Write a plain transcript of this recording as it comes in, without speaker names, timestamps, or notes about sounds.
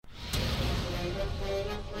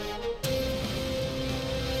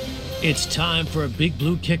It's time for a Big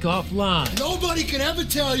Blue Kickoff Live. Nobody can ever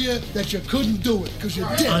tell you that you couldn't do it, because you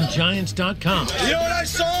did. On Giants.com. You know what I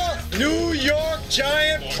saw? New York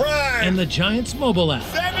Giant Prime. And the Giants mobile app.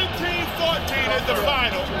 17-14 is the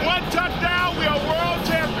final. One touchdown, we are world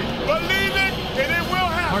champions. Believe it, and it will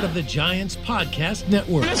happen. Part of the Giants Podcast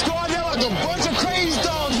Network. Let's go out there like a bunch of crazy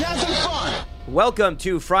dogs. Have some fun. Welcome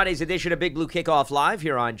to Friday's edition of Big Blue Kickoff Live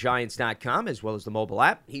here on Giants.com as well as the mobile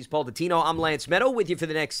app. He's Paul Dottino. I'm Lance Meadow with you for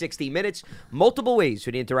the next 60 minutes. Multiple ways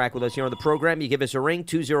to interact with us here on the program. You give us a ring,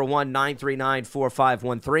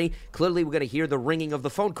 201-939-4513. Clearly, we're going to hear the ringing of the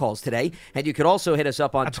phone calls today. And you could also hit us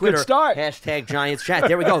up on Twitter. Good start. Hashtag Giants Chat.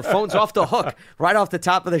 There we go. Phone's off the hook right off the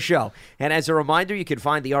top of the show. And as a reminder, you can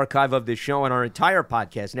find the archive of this show on our entire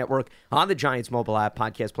podcast network on the Giants mobile app,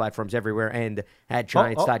 podcast platforms everywhere, and at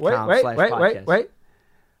Giants.com/podcast. Wait.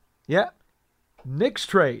 Yeah. Knicks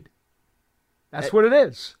trade. That's what it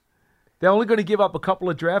is. They're only going to give up a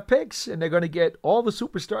couple of draft picks, and they're going to get all the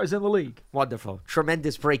superstars in the league. Wonderful.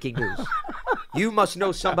 Tremendous breaking news. You must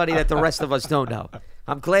know somebody that the rest of us don't know.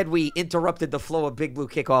 I'm glad we interrupted the flow of Big Blue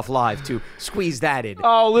Kickoff Live to squeeze that in.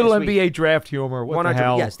 Oh, little NBA draft humor. What the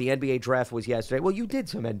hell? Yes, the NBA draft was yesterday. Well, you did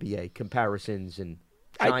some NBA comparisons and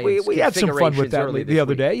we had some fun with that the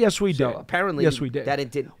other day. Yes, we did. So apparently, yes, we did. That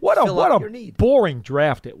it didn't what fill out your a need. Boring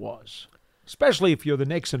draft it was, especially if you're the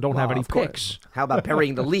Knicks and don't have any picks. How about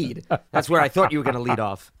burying the lead? That's where I thought you were going to lead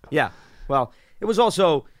off. Yeah. Well, it was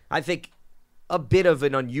also, I think, a bit of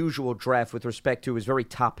an unusual draft with respect to it was very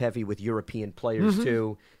top-heavy with European players,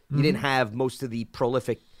 too. You didn't have most of the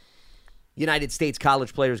prolific United States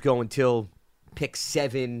college players go until pick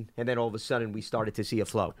 7, and then all of a sudden we started to see a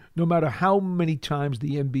flow. No matter how many times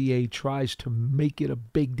the NBA tries to make it a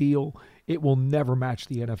big deal, it will never match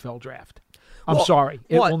the NFL draft. I'm sorry.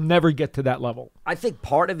 It will never get to that level. I think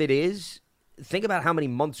part of it is, think about how many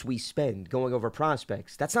months we spend going over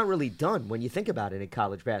prospects. That's not really done when you think about it in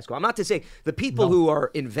college basketball. I'm not to say the people who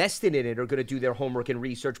are invested in it are going to do their homework and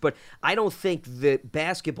research, but I don't think the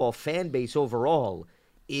basketball fan base overall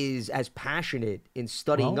is as passionate in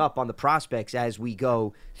studying up on the prospects as we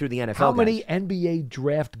go through the NFL. How many NBA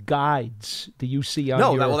draft guides do you see on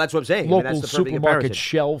your that's what I'm saying. local that's the supermarket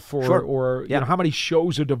shelf or yeah. How many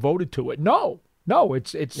shows are devoted to it? No,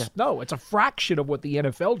 it's a fraction of what the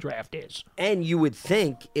NFL draft is. And you would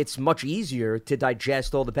think it's much easier to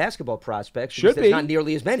digest all the basketball prospects because there's not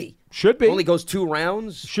nearly as many. Should be. It only goes 2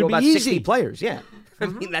 rounds. Should be about easy. 60 players, yeah. I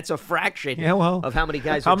mean, that's a fraction of how many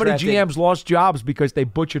guys How are many drafted. GMs lost jobs because they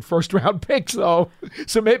butchered first-round picks, though?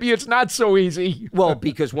 So maybe it's not so easy. Well,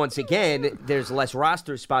 because once again, there's less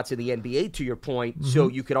roster spots in the NBA, to your point, so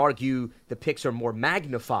you could argue the picks are more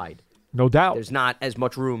magnified. No doubt. There's not as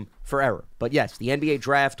much room for error. But yes, the NBA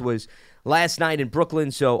draft was last night in Brooklyn,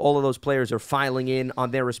 so all of those players are filing in on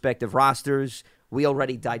their respective rosters. We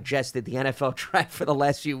already digested the NFL draft for the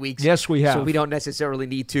last few weeks. Yes, we have. So we don't necessarily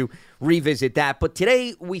need to revisit that. But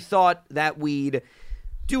today we thought that we'd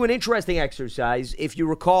do an interesting exercise. If you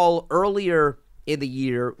recall, earlier in the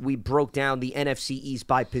year, we broke down the NFC East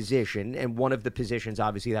by position, and one of the positions,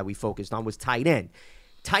 obviously, that we focused on was tight end.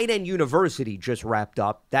 Tight End University just wrapped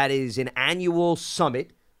up. That is an annual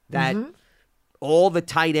summit that all the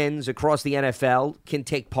tight ends across the NFL can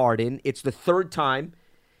take part in. It's the 3rd time.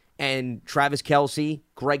 And Travis Kelce,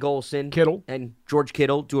 Greg Olsen, Kittle, and George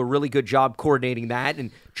Kittle do a really good job coordinating that,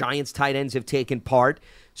 and Giants tight ends have taken part.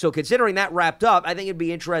 So considering that wrapped up, I think it'd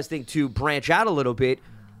be interesting to branch out a little bit.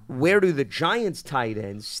 Where do the Giants tight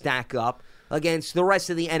ends stack up against the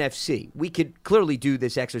rest of the NFC? We could clearly do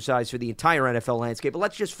this exercise for the entire NFL landscape, but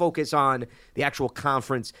let's just focus on the actual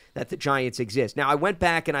conference that the Giants exist. Now, I went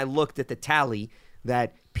back and I looked at the tally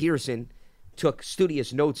that Pearson took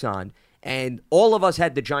studious notes on, and all of us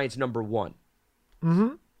had the Giants number 1.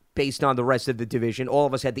 Based on the rest of the division. All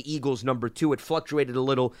of us had the Eagles number 2. It fluctuated a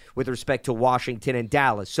little with respect to Washington and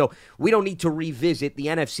Dallas. So we don't need to revisit the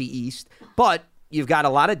NFC East, but you've got a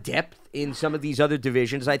lot of depth in some of these other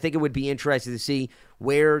divisions. I think it would be interesting to see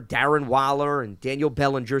where Darren Waller and Daniel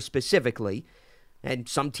Bellinger specifically, and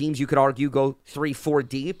some teams you could argue go 3-4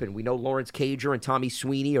 deep, and we know Lawrence Cager and Tommy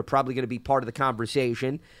Sweeney are probably going to be part of the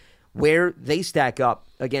conversation, where they stack up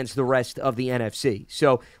against the rest of the NFC.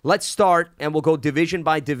 So let's start, and we'll go division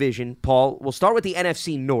by division. Paul, we'll start with the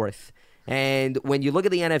NFC North. And when you look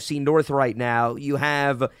at the NFC North right now, you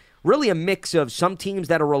have really a mix of some teams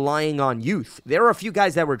that are relying on youth. There are a few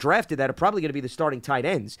guys that were drafted that are probably going to be the starting tight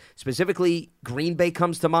ends. Specifically, Green Bay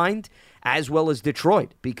comes to mind, as well as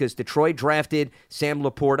Detroit, because Detroit drafted Sam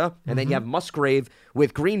Laporta, and then you have Musgrave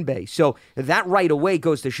with Green Bay. So that right away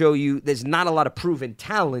goes to show you there's not a lot of proven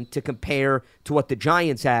talent to compare to what the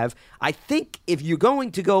Giants have. I think if you're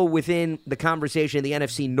going to go within the conversation in the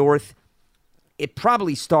NFC North, it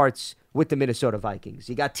probably starts with the Minnesota Vikings.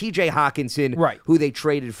 You got T.J. Hawkinson, right, who they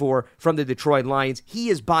traded for from the Detroit Lions. He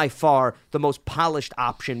is by far the most polished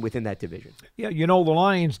option within that division. Yeah, the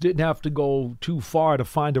Lions didn't have to go too far to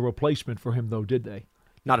find a replacement for him, though, did they?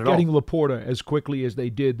 Not at all. Getting Laporta as quickly as they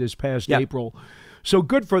did this past April. So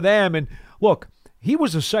good for them. And look, he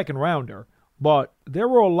was a second-rounder, but there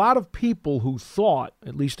were a lot of people who thought,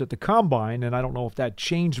 at least at the Combine, and I don't know if that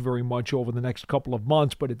changed very much over the next couple of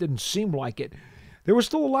months, but it didn't seem like it. There were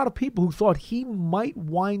still a lot of people who thought he might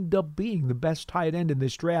wind up being the best tight end in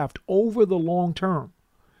this draft over the long term.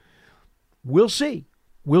 We'll see.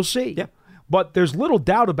 We'll see. Yeah. But there's little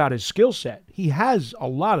doubt about his skill set. He has a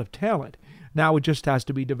lot of talent. Now it just has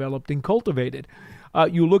to be developed and cultivated.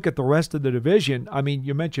 You look at the rest of the division. I mean,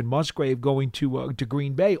 you mentioned Musgrave going to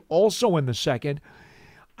Green Bay, also in the second.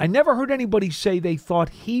 I never heard anybody say they thought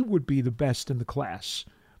he would be the best in the class.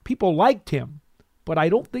 People liked him, but I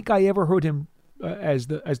don't think I ever heard him as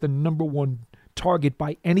the number one target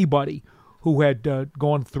by anybody who had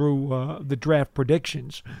gone through the draft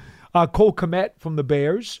predictions. Cole Kmet from the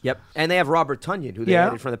Bears. Yep, and they have Robert Tonyan, who they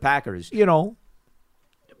added from the Packers.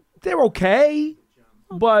 They're okay,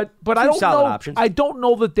 but I don't know. Options. I don't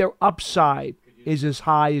know that their upside is as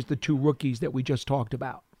high as the two rookies that we just talked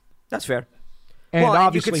about. That's fair. And you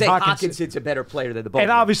obviously could say Hawkinson's a better player than the Baltimore.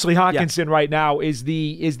 And obviously Hawkinson right now is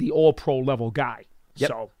the all-pro level guy. Yep.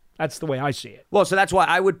 So that's the way I see it. Well, so that's why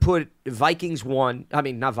I would put Vikings 1. I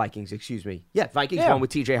mean, not Vikings, excuse me. Yeah, Vikings 1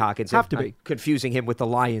 with T.J. Hawkinson. Have to be. I'm confusing him with the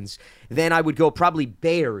Lions. Then I would go probably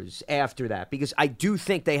Bears after that, because I do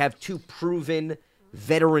think they have two proven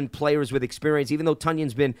veteran players with experience. Even though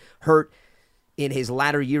Tunyan's been hurt in his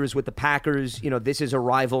latter years with the Packers, this is a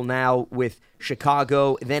rival now with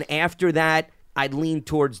Chicago. Then after that, I'd lean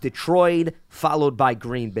towards Detroit, followed by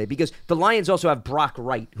Green Bay, because the Lions also have Brock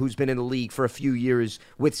Wright, who's been in the league for a few years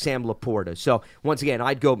with Sam Laporta. So, once again,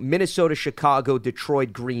 I'd go Minnesota, Chicago,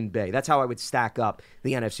 Detroit, Green Bay. That's how I would stack up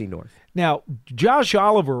the NFC North. Now, Josh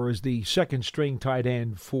Oliver is the second-string tight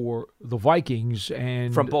end for the Vikings.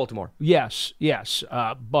 And from Baltimore. Yes.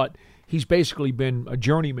 But he's basically been a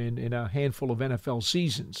journeyman in a handful of NFL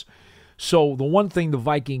seasons. So the one thing the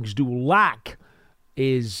Vikings do lack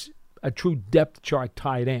is a true depth chart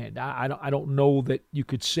tight end. I don't know that you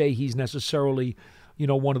could say he's necessarily,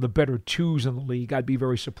 one of the better twos in the league. I'd be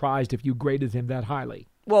very surprised if you graded him that highly.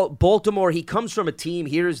 Well, Baltimore, he comes from a team,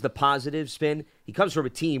 here's the positive spin, he comes from a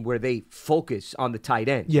team where they focus on the tight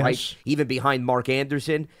end, right? Even behind Mark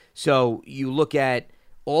Anderson. So you look at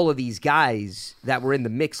all of these guys that were in the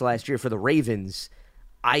mix last year for the Ravens,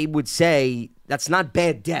 I would say that's not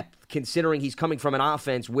bad depth, considering he's coming from an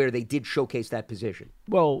offense where they did showcase that position.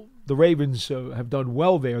 Well, the Ravens have done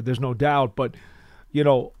well there, there's no doubt. But,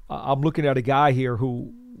 I'm looking at a guy here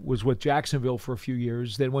who was with Jacksonville for a few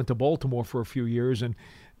years, then went to Baltimore for a few years, and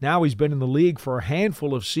now he's been in the league for a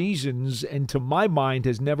handful of seasons, and to my mind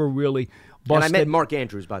has never really busted. And I meant Mark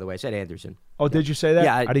Andrews, by the way. I said Anderson. Oh, did you say that?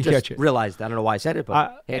 Yeah, I didn't just catch it. Realized. I don't know why I said it,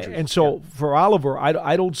 but Andrews. And so for Oliver,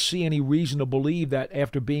 I don't see any reason to believe that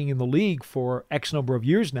after being in the league for X number of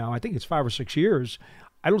years now, I think it's 5 or 6 years,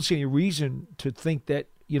 I don't see any reason to think that,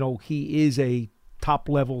 he is a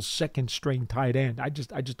top-level second-string tight end. I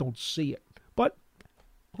just don't see it. But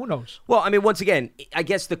who knows? Well, I mean, once again, I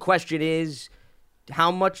guess the question is, how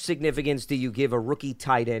much significance do you give a rookie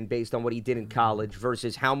tight end based on what he did in college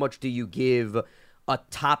versus how much do you give a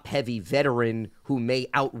top-heavy veteran who may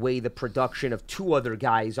outweigh the production of two other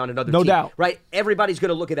guys on another team? No doubt. Right? Everybody's going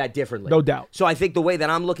to look at that differently. No doubt. So I think the way that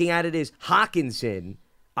I'm looking at it is Hawkinson,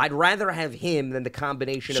 I'd rather have him than the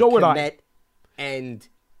combination of Kmet and...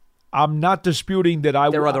 I'm not disputing that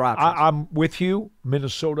there are other options. I'm with you.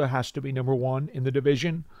 Minnesota has to be number one in the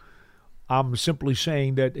division. I'm simply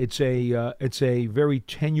saying that it's a very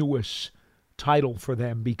tenuous title for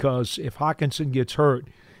them, because if Hawkinson gets hurt,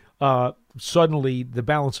 suddenly the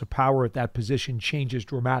balance of power at that position changes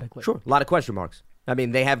dramatically. Sure, a lot of question marks. I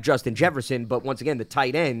mean, they have Justin Jefferson, but once again, the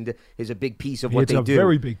tight end is a big piece of what they do. It's a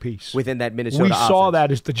very big piece. Within that Minnesota offense. We saw offense.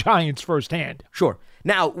 that as the Giants firsthand. Sure.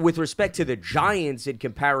 Now, with respect to the Giants in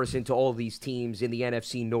comparison to all these teams in the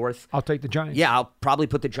NFC North. I'll take the Giants. Yeah, I'll probably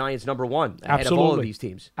put the Giants number one ahead of all of these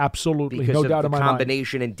teams. Absolutely. Because no of doubt the in my mind.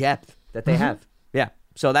 combination and depth that they have. Yeah.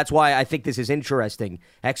 So that's why I think this is interesting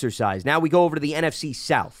exercise. Now we go over to the NFC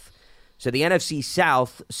South. So the NFC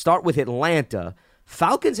South, start with Atlanta.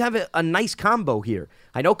 Falcons have a nice combo here.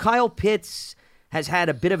 I know Kyle Pitts has had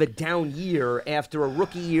a bit of a down year after a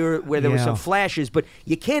rookie year where there were some flashes, but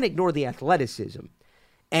you can't ignore the athleticism.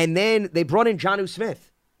 And then they brought in Jonnu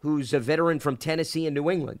Smith, who's a veteran from Tennessee and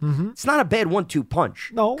New England. It's not a bad 1-2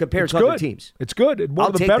 punch compared to other teams. It's good.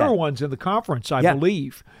 One of the better ones in the conference, I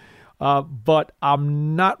believe. But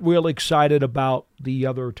I'm not real excited about the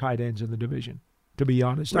other tight ends in the division, to be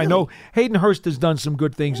honest. Really? I know Hayden Hurst has done some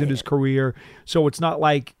good things in his career, so it's not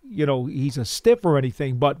like, he's a stiff or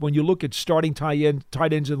anything. But when you look at starting tight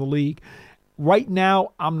ends in the league, right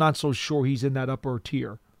now I'm not so sure he's in that upper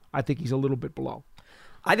tier. I think he's a little bit below.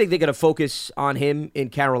 I think they're going to focus on him in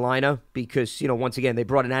Carolina because, once again, they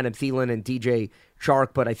brought in Adam Thielen and DJ Chark,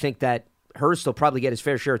 but I think that Hurst will probably get his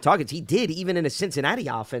fair share of targets. He did, even in a Cincinnati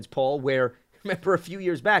offense, Paul, where, remember a few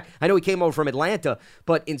years back, I know he came over from Atlanta,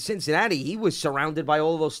 but in Cincinnati, he was surrounded by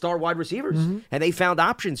all of those star wide receivers, and they found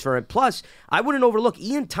options for him. Plus, I wouldn't overlook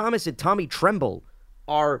Ian Thomas and Tommy Tremble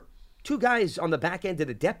are two guys on the back end of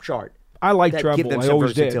the depth chart. I like Tremble. I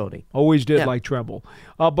always did like Tremble.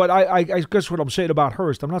 But I guess what I'm saying about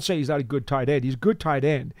Hurst, I'm not saying he's not a good tight end. He's a good tight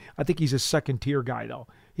end. I think he's a second-tier guy, though.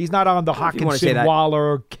 He's not on the Hockenson,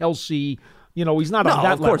 Waller, Kelsey. He's not on that level.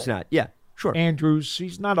 No, of course not. Yeah, sure. Andrews,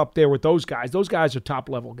 he's not up there with those guys. Those guys are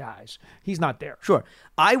top-level guys. He's not there. Sure.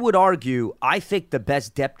 I would argue, I think the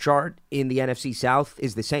best depth chart in the NFC South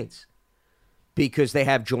is the Saints because they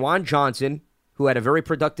have Juwan Johnson, who had a very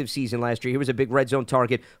productive season last year. He was a big red zone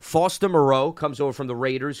target. Foster Moreau comes over from the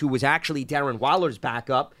Raiders, who was actually Darren Waller's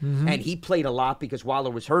backup, and he played a lot because Waller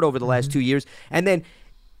was hurt over the last 2 years. And then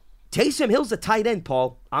Taysom Hill's a tight end,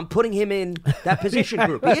 Paul. I'm putting him in that position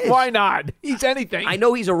group. He is. Why not? He's anything. I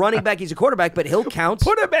know he's a running back, he's a quarterback, but Hill counts.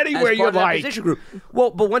 Put him anywhere you like. Position group.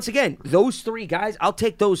 Well, but once again, those three guys, I'll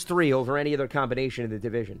take those three over any other combination in the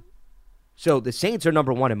division. So the Saints are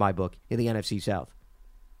number one in my book in the NFC South.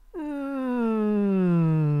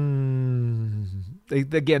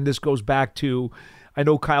 Again, this goes back to, I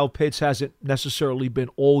know Kyle Pitts hasn't necessarily been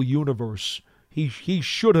all universe. He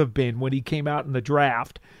should have been when he came out in the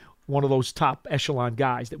draft, one of those top echelon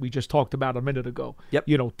guys that we just talked about a minute ago. Yep.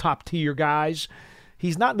 Top tier guys.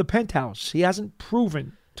 He's not in the penthouse. He hasn't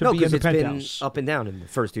proven to be in the penthouse. It's been up and down in the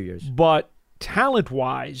first 2 years. But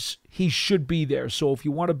talent-wise, he should be there. So if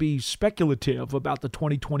you want to be speculative about the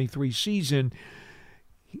 2023 season,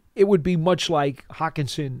 it would be much like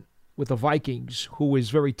Hockenson with the Vikings, who is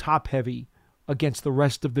very top-heavy against the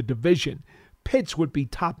rest of the division. Pitts would be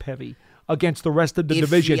top-heavy against the rest of the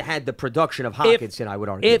division. If he had the production of Hockenson, I would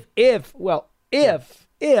argue.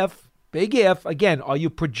 Big if, again, are you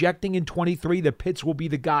projecting in 23 that Pitts will be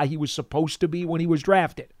the guy he was supposed to be when he was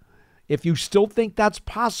drafted? If you still think that's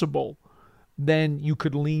possible, then you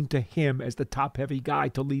could lean to him as the top-heavy guy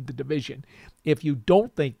to lead the division. If you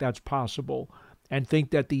don't think that's possible and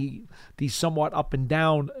think that the somewhat up and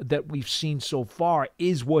down that we've seen so far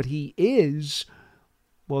is what he is,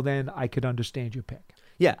 well, then I could understand your pick.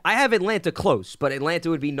 Yeah, I have Atlanta close, but Atlanta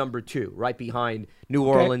would be number 2, right behind New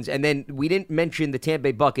Orleans. And then we didn't mention the Tampa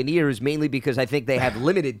Bay Buccaneers, mainly because I think they have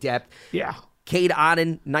limited depth. Yeah. Cade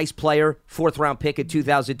Otton, nice player, 4th-round pick in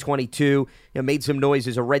 2022, made some noise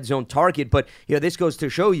as a red zone target. But this goes to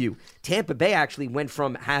show you, Tampa Bay actually went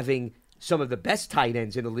from having some of the best tight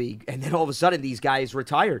ends in the league, and then all of a sudden these guys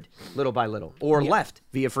retired little by little or left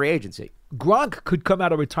via free agency. Gronk could come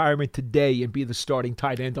out of retirement today and be the starting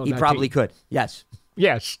tight end on that team. He probably could, yes.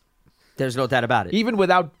 Yes. There's no doubt about it. Even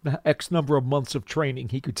without X number of months of training,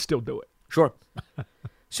 he could still do it. Sure.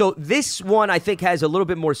 So this one, I think, has a little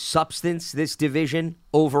bit more substance, this division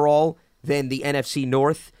overall, than the NFC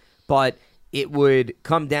North. But it would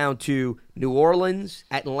come down to New Orleans,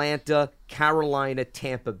 Atlanta, Carolina,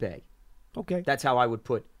 Tampa Bay. Okay. That's how I would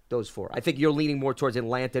put those 4. I think you're leaning more towards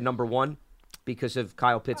Atlanta, number 1, because of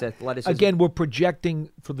Kyle Pitts' athleticism. Again, we're projecting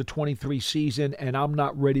for the 23 season, and I'm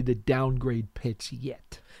not ready to downgrade Pitts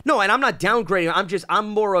yet. No, and I'm not downgrading. I'm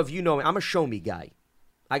more of, I'm a show-me guy.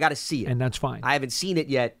 I got to see it. And that's fine. I haven't seen it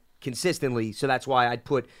yet consistently, so that's why I'd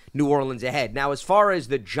put New Orleans ahead. Now, as far as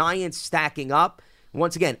the Giants stacking up,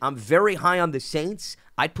 once again, I'm very high on the Saints.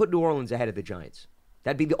 I'd put New Orleans ahead of the Giants.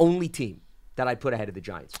 That'd be the only team that I'd put ahead of the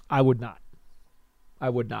Giants. I would not.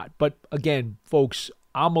 But again, folks,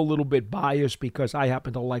 I'm a little bit biased because I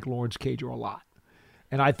happen to like Lawrence Cager a lot.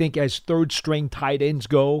 And I think as third-string tight ends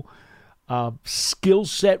go, skill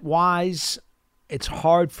set-wise, it's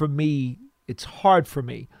hard for me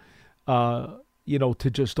to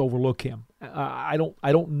just overlook him. I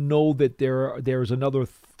don't know that there's another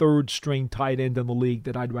third-string tight end in the league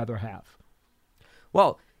that I'd rather have.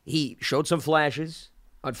 Well, he showed some flashes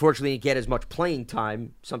Unfortunately, he didn't get as much playing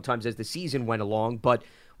time sometimes as the season went along, but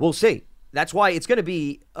we'll see. That's why it's going to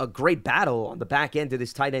be a great battle on the back end of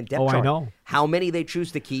this tight end depth chart. I know. How many they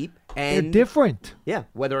choose to keep. And they're different. Yeah,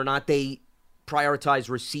 whether or not they prioritize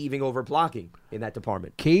receiving over blocking in that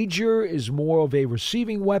department. Cager is more of a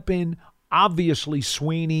receiving weapon. Obviously,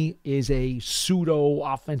 Sweeney is a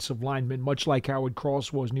pseudo-offensive lineman, much like Howard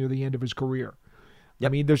Cross was near the end of his career. Yep.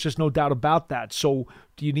 I mean, there's just no doubt about that. So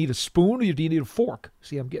do you need a spoon or do you need a fork?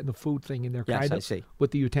 See, I'm getting the food thing in there, yes, kind of, I see.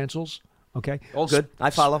 with the utensils. Okay? All good. I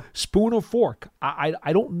follow. Spoon or fork. I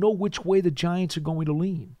don't know which way the Giants are going to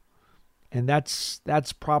lean. And that's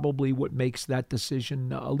probably what makes that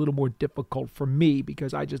decision a little more difficult for me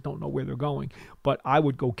because I just don't know where they're going. But I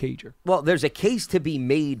would go Cager. Well, there's a case to be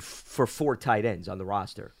made for 4 tight ends on the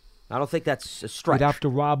roster. I don't think that's a stretch. You'd have to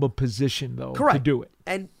rob a position, though, Correct. to do it.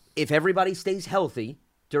 And if everybody stays healthy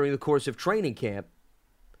during the course of training camp,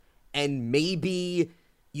 and maybe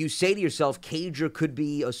you say to yourself, Cager could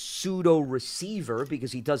be a pseudo receiver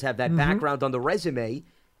because he does have that background on the resume,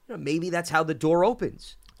 maybe that's how the door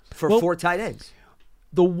opens for 4 tight ends.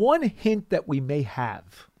 The one hint that we may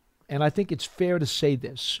have, and I think it's fair to say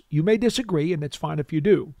this, you may disagree, and it's fine if you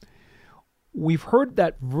do. We've heard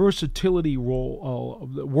that versatility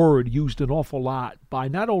word used an awful lot by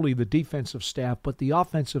not only the defensive staff, but the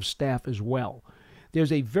offensive staff as well.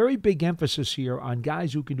 There's a very big emphasis here on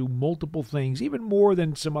guys who can do multiple things, even more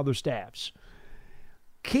than some other staffs.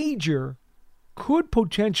 Cager could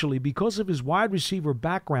potentially, because of his wide receiver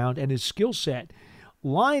background and his skill set,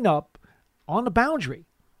 line up on the boundary.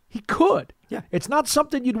 He could. Yeah. It's not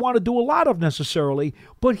something you'd want to do a lot of necessarily,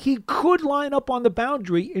 but he could line up on the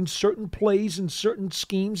boundary in certain plays and certain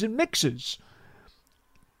schemes and mixes.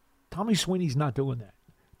 Tommy Sweeney's not doing that.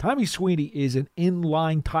 Tommy Sweeney is an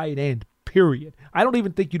inline tight end, period. I don't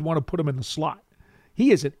even think you'd want to put him in the slot.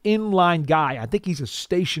 He is an inline guy. I think he's a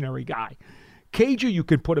stationary guy. Cager, you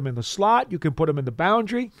can put him in the slot. You can put him in the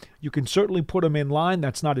boundary. You can certainly put him in line.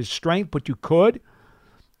 That's not his strength, but you could.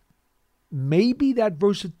 Maybe that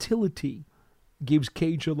versatility gives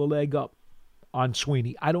Cager the leg up on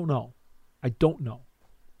Sweeney. I don't know.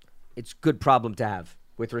 It's a good problem to have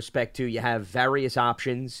with respect to you have various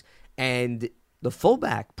options, and the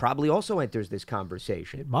fullback probably also enters this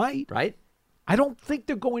conversation. It might. Right? I don't think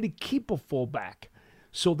they're going to keep a fullback.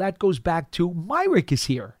 So that goes back to Myrick is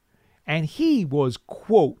here. And he was,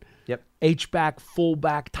 quote, H-back,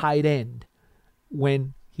 fullback, tight end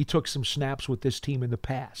when he took some snaps with this team in the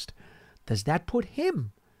past. Does that put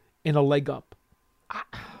him in a leg up?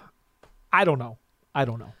 I don't know.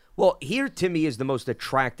 Well, here to me is the most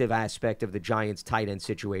attractive aspect of the Giants' tight end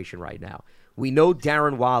situation right now. We know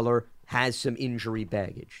Darren Waller has some injury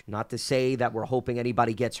baggage. Not to say that we're hoping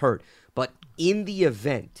anybody gets hurt, but in the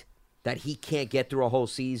event that he can't get through a whole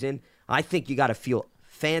season, I think you got to feel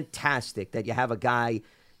fantastic that you have a guy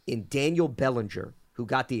in Daniel Bellinger who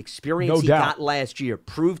got the experience got last year,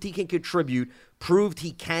 proved he can contribute, proved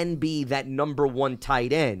he can be that number 1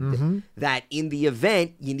 tight end, that in the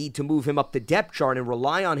event you need to move him up the depth chart and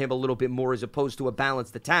rely on him a little bit more as opposed to a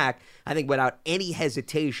balanced attack. I think without any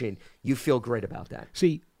hesitation, you feel great about that.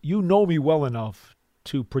 See, you know me well enough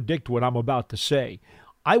to predict what I'm about to say.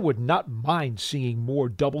 I would not mind seeing more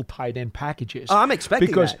double tight end packages. I'm expecting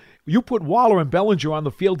because that. You put Waller and Bellinger on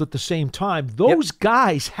the field at the same time. Those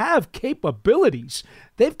guys have capabilities.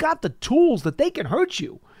 They've got the tools that they can hurt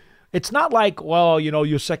you. It's not like, well,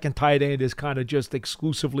 your second tight end is kind of just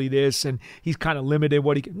exclusively this and he's kind of limited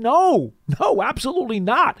what he can. No, absolutely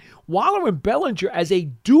not. Waller and Bellinger as a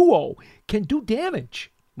duo can do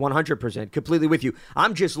damage. 100%. Completely with you.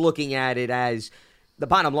 I'm just looking at it as the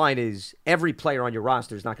bottom line is every player on your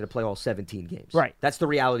roster is not going to play all 17 games. Right. That's the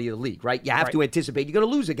reality of the league, right? You have to anticipate you're going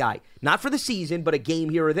to lose a guy. Not for the season, but a game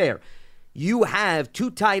here or there. You have 2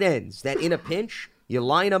 tight ends that in a pinch, you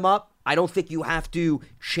line them up. I don't think you have to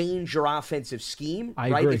change your offensive scheme, I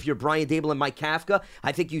right? agree. If you're Brian Dable and Mike Kafka,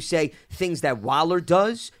 I think you say things that Waller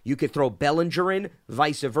does, you could throw Bellinger in,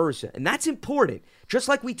 vice versa. And that's important. Just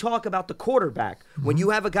like we talk about the quarterback. When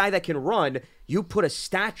you have a guy that can run, you put a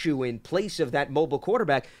statue in place of that mobile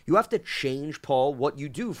quarterback. You have to change, Paul, what you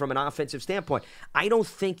do from an offensive standpoint. I don't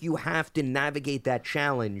think you have to navigate that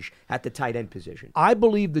challenge at the tight end position. I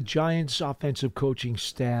believe the Giants' offensive coaching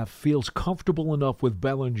staff feels comfortable enough with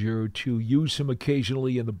Bellinger to use him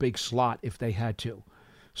occasionally in the big slot if they had to.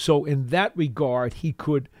 So in that regard, he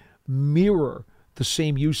could mirror the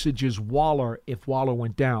same usage as Waller if Waller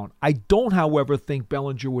went down. I don't, however, think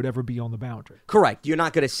Bellinger would ever be on the boundary. Correct. You're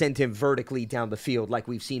not going to send him vertically down the field like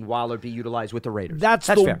we've seen Waller be utilized with the Raiders. That's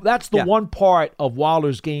fair. the one part of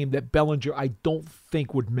Waller's game that Bellinger I don't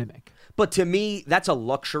think would mimic. But to me, that's a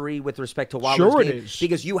luxury with respect to Waller's Sure game. it is.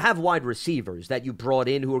 Because you have wide receivers that you brought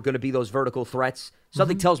in who are going to be those vertical threats.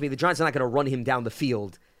 Something tells me the Giants are not going to run him down the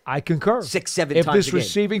field I concur. 6-7 if times this a game.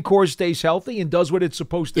 receiving core stays healthy and does what it's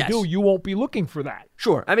supposed to Yes. do, you won't be looking for that.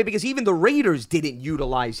 Sure. I mean, because even the Raiders didn't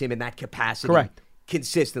utilize him in that capacity Correct.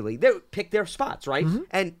 consistently. They picked their spots, right?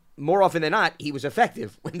 And more often than not, he was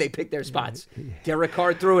effective when they picked their spots. Derek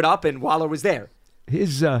Carr threw it up, and Waller was there.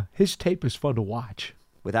 His tape is fun to watch.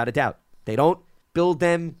 Without a doubt. They don't build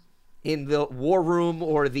them in the war room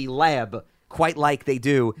or the lab quite like they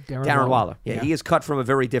do Darren Waller. Yeah, he is cut from a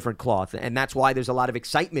very different cloth, and that's why there's a lot of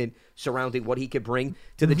excitement surrounding what he could bring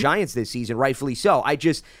to the Giants this season, rightfully so. I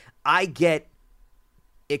get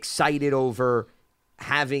excited over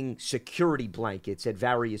having security blankets at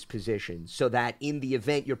various positions so that in the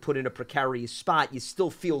event you're put in a precarious spot, you still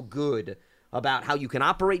feel good about how you can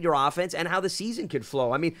operate your offense and how the season could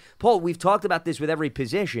flow. I mean, Paul, we've talked about this with every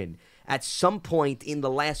position. At some point in the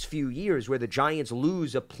last few years where the Giants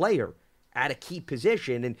lose a player at a key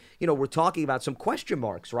position, and, we're talking about some question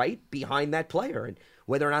marks, right, behind that player and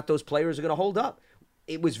whether or not those players are going to hold up.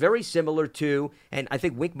 It was very similar to, and I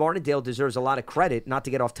think Wink Martindale deserves a lot of credit, not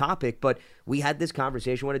to get off topic, but we had this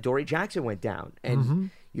conversation when Adoree Jackson went down. And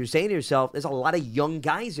you're saying to yourself, there's a lot of young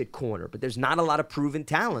guys at corner, but there's not a lot of proven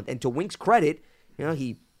talent. And to Wink's credit,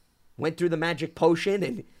 he went through the magic potion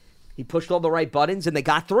and he pushed all the right buttons and they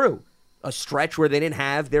got through a stretch where they didn't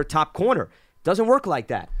have their top corner. Doesn't work like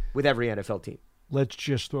that with every NFL team. Let's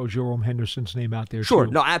just throw Jerome Henderson's name out there. Sure,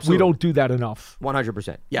 too. no, absolutely. We don't do that enough.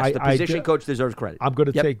 100%. Yes, the position coach deserves credit. I'm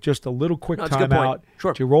going to take just a little quick No, it's a good time point. out.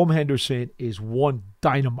 Sure. Jerome Henderson is one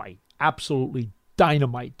dynamite, absolutely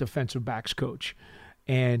dynamite defensive backs coach.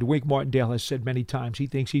 And Wink Martindale has said many times he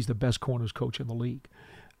thinks he's the best corners coach in the league.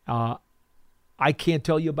 I can't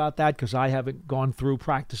tell you about that because I haven't gone through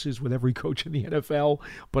practices with every coach in the NFL,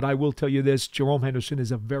 but I will tell you this, Jerome Henderson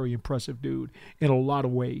is a very impressive dude in a lot of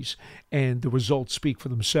ways, and the results speak for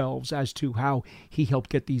themselves as to how he helped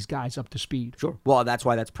get these guys up to speed. Sure. Well, that's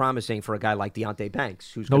why that's promising for a guy like Deonte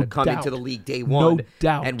Banks, who's going to come into the league day one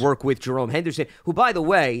and work with Jerome Henderson, who, by the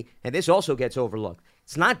way, and this also gets overlooked,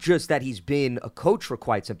 it's not just that he's been a coach for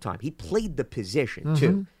quite some time. He played the position,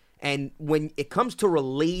 too. And when it comes to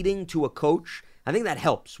relating to a coach, I think that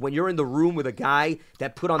helps when you're in the room with a guy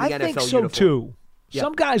that put on the NFL uniform. I think so, too. Yeah.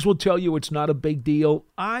 Some guys will tell you it's not a big deal.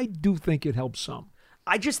 I do think it helps some.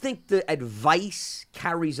 I just think the advice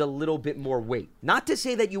carries a little bit more weight. Not to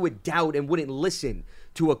say that you would doubt and wouldn't listen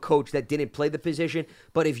to a coach that didn't play the position,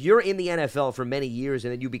 but if you're in the NFL for many years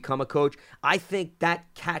and then you become a coach, I think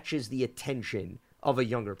that catches the attention of a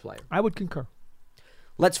younger player. I would concur.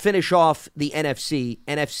 Let's finish off the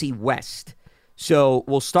NFC West. So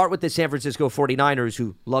we'll start with the San Francisco 49ers,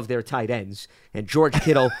 who love their tight ends. And George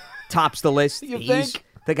Kittle tops the list. He's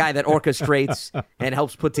the guy that orchestrates and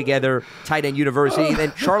helps put together Tight End University.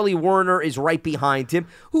 Then Charlie Werner is right behind him,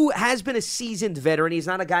 who has been a seasoned veteran. He's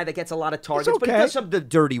not a guy that gets a lot of targets, but he does some of the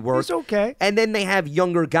dirty work. He's okay. And then they have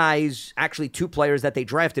younger guys, actually two players that they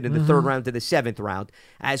drafted in the third round to the seventh round.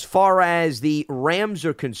 As far as the Rams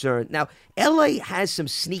are concerned, now, L.A. has some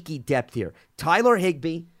sneaky depth here. Tyler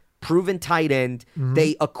Higbee, proven tight end.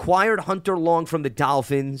 They acquired Hunter Long from the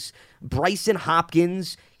Dolphins. Bryson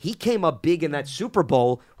Hopkins, he came up big in that Super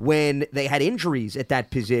Bowl when they had injuries at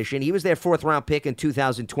that position. He was their fourth-round pick in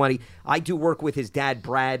 2020. I do work with his dad,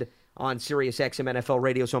 Brad, on Sirius XM NFL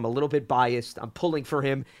Radio, so I'm a little bit biased. I'm pulling for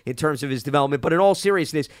him in terms of his development. But in all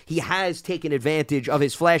seriousness, he has taken advantage of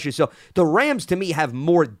his flashes. So the Rams, to me, have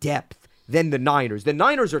more depth than the Niners. The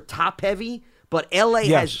Niners are top-heavy, but L.A.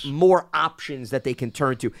 has more options that they can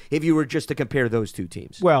turn to if you were just to compare those two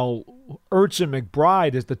teams. Well, Ertz and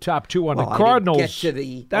McBride is the top two on the Cardinals. I didn't get to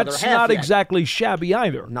the That's other half not yet. exactly shabby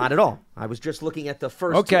either. Not at all. I was just looking at the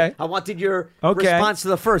first two. I wanted your Okay. response to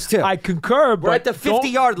the first two. I concur, but We're at the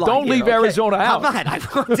 50-yard line. Don't here, leave okay? Arizona out. Come on. I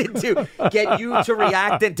wanted to get you to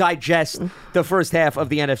react and digest the first half of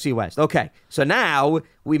the NFC West. Okay, so now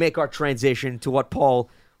we make our transition to what Paul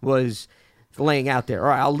was laying out there. All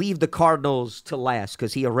right, I'll leave the Cardinals to last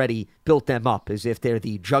because he already built them up as if they're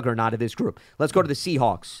the juggernaut of this group. Let's go to the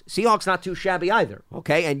Seahawks. Seahawks not too shabby either,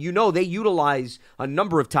 okay? And you know they utilize a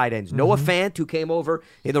number of tight ends. Noah Fant, who came over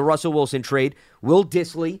in the Russell Wilson trade. Will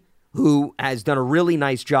Dissly, who has done a really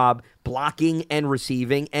nice job blocking and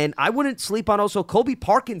receiving. And I wouldn't sleep on also Colby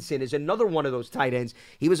Parkinson is another one of those tight ends.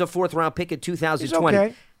 He was a fourth-round pick in 2020. He's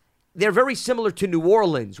okay. They're very similar to New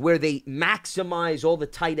Orleans, where they maximize all the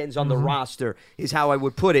tight ends on the roster, is how I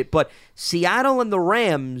would put it. But Seattle and the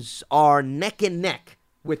Rams are neck and neck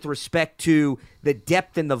with respect to the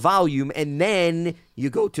depth and the volume. And then you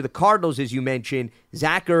go to the Cardinals, as you mentioned,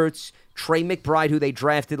 Zach Ertz, Trey McBride, who they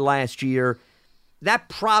drafted last year. That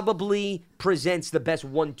probably presents the best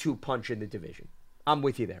 1-2 punch in the division. I'm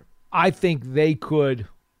with you there. I think they could,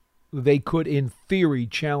 in theory,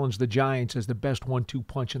 challenge the Giants as the best 1-2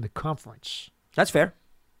 punch in the conference. That's fair.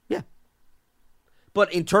 Yeah.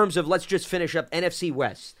 But in terms of, let's just finish up NFC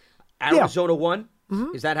West. Arizona won.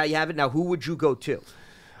 Mm-hmm. Is that how you have it? Now, who would you go to?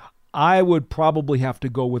 I would probably have to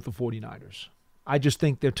go with the 49ers. I just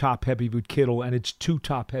think they're top-heavy with Kittle, and it's too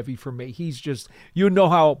top-heavy for me. He's just, you know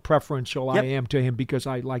how preferential I am to him because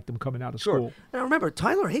I liked him coming out of school. Now, remember,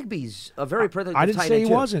 Tyler Higbee's a very productive I didn't say he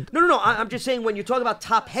wasn't. No. I'm just saying when you talk about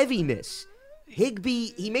top-heaviness,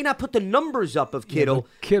 Higbee, he may not put the numbers up of Kittle. Yeah,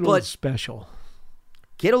 but Kittle is special.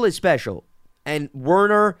 Kittle is special. And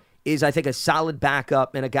Werner is, I think, a solid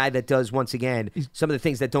backup and a guy that does, once again, some of the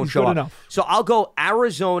things that don't show up. Enough. So I'll go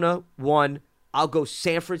Arizona 1. I'll go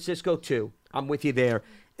San Francisco 2. I'm with you there.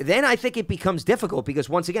 Then I think it becomes difficult because,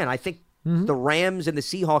 once again, I think the Rams and the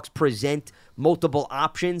Seahawks present multiple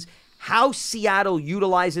options. How Seattle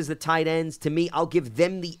utilizes the tight ends, to me, I'll give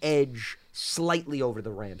them the edge slightly over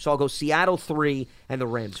the Rams. So I'll go Seattle 3 and the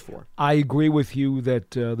Rams 4. I agree with you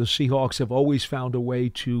that the Seahawks have always found a way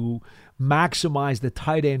to maximize the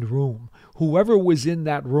tight end room. Whoever was in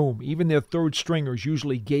that room, even their third stringers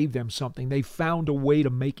usually gave them something. They found a way to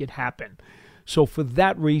make it happen. So for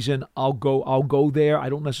that reason, I'll go there. I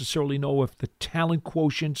don't necessarily know if the talent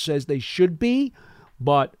quotient says they should be,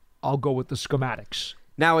 but I'll go with the schematics.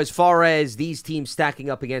 Now, as far as these teams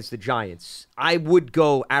stacking up against the Giants, I would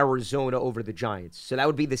go Arizona over the Giants. So that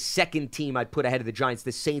would be the second team I'd put ahead of the Giants.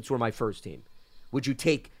 The Saints were my first team. Would you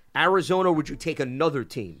take Arizona or would you take another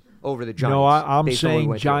team over the Giants? No, I'm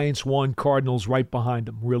saying Giants 1, Cardinals right behind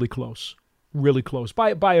them. Really close. Really close.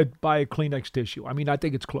 By a Kleenex tissue. I mean, I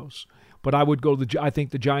think it's close. But I would go I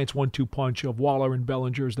think the Giants 1-2 punch of Waller and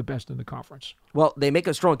Bellinger is the best in the conference. Well, they make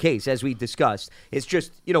a strong case, as we discussed. It's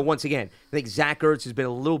just, once again, I think Zach Ertz has been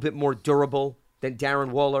a little bit more durable than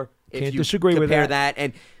Darren Waller. Can't disagree with that. Compare that.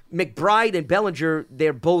 And McBride and Bellinger,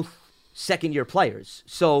 they're both second-year players.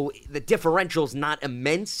 So the differential's not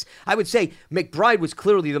immense. I would say McBride was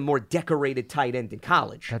clearly the more decorated tight end in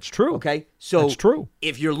college. That's true. Okay? So that's true.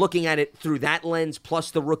 If you're looking at it through that lens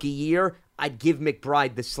plus the rookie year, I'd give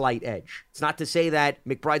McBride the slight edge. It's not to say that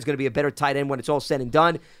McBride's going to be a better tight end when it's all said and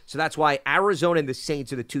done. So that's why Arizona and the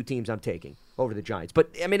Saints are the two teams I'm taking over the Giants. But,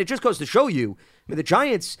 I mean, it just goes to show you, the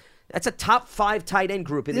Giants, that's a top 5 tight end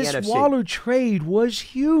group in the NFC. This Waller trade was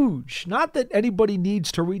huge. Not that anybody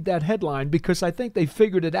needs to read that headline because I think they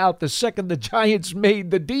figured it out the second the Giants made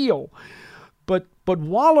the deal. But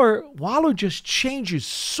Waller just changes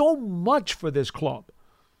so much for this club.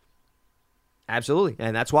 Absolutely,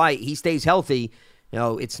 and that's why he stays healthy.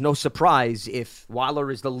 It's no surprise if Waller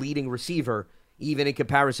is the leading receiver, even in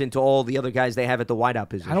comparison to all the other guys they have at the wideout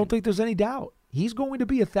position. I don't think there's any doubt. He's going to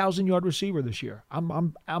be a 1,000-yard receiver this year.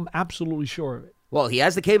 I'm absolutely sure of it. Well, he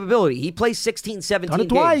has the capability. He plays 16, 17 Done it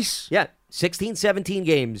games. Twice. Yeah, 16, 17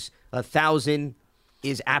 games. 1,000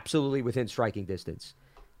 is absolutely within striking distance.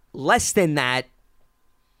 Less than that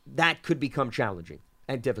could become challenging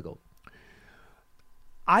and difficult.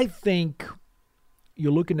 I think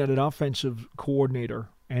you're looking at an offensive coordinator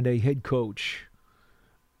and a head coach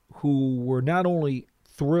who were not only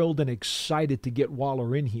thrilled and excited to get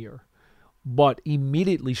Waller in here, but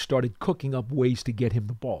immediately started cooking up ways to get him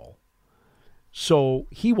the ball. So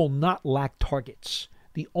he will not lack targets.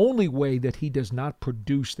 The only way that he does not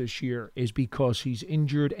produce this year is because he's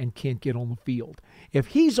injured and can't get on the field. If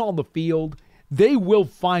he's on the field, they will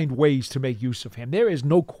find ways to make use of him. There is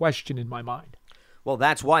no question in my mind. Well,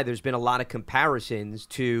 that's why there's been a lot of comparisons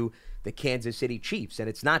to the Kansas City Chiefs. And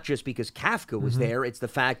it's not just because Kafka was there. It's the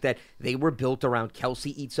fact that they were built around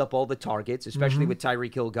Kelsey eats up all the targets, especially with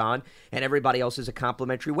Tyreek Hill gone, and everybody else is a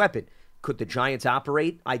complementary weapon. Could the Giants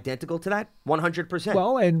operate identical to that? 100%.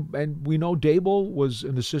 Well, and we know Dable was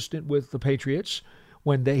an assistant with the Patriots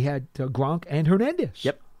when they had Gronk and Hernandez.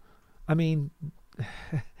 Yep. I mean,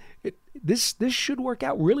 this should work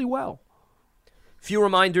out really well. Few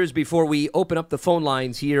reminders before we open up the phone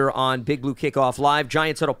lines here on Big Blue Kickoff Live.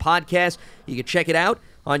 Giants Huddle Podcast. You can check it out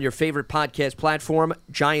on your favorite podcast platform,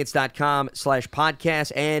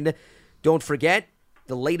 giants.com/podcast. And don't forget,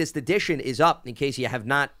 the latest edition is up in case you have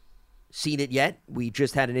not seen it yet. We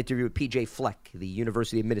just had an interview with PJ Fleck, the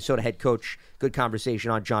University of Minnesota head coach. Good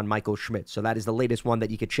conversation on John Michael Schmidt. So that is the latest one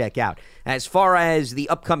that you could check out. As far as the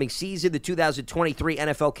upcoming season, the 2023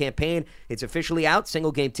 NFL campaign, it's officially out.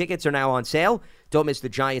 Single game tickets are now on sale. Don't miss the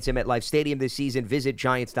Giants at MetLife Stadium this season. Visit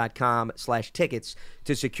giants.com/tickets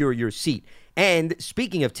to secure your seat. And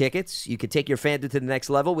speaking of tickets, you can take your fandom to the next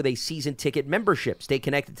level with a season ticket membership. Stay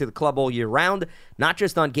connected to the club all year round, not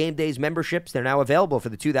just on game days. Memberships, they're now available for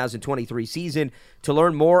the 2023 season. To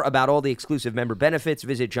learn more about all the exclusive member benefits,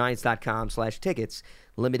 visit Giants.com/tickets.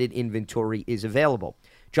 Limited inventory is available.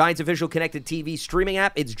 Giants official connected TV streaming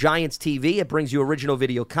app, it's Giants TV. It brings you original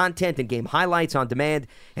video content and game highlights on demand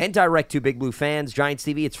and direct to Big Blue fans. Giants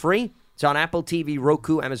TV, it's free. It's on Apple TV,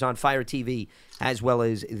 Roku, Amazon Fire TV, as well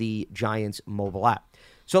as the Giants mobile app.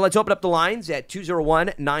 So let's open up the lines at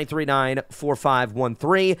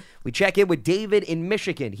 201-939-4513. We check in with David in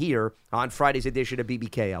Michigan here on Friday's edition of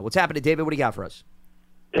BBKL. What's happening, David? What do you got for us?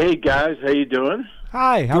 Hey, guys. How you doing?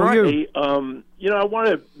 Hi, how are you? Hey, I want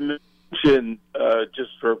to mention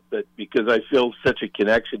because I feel such a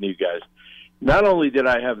connection to you guys. Not only did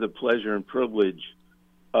I have the pleasure and privilege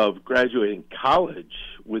of graduating college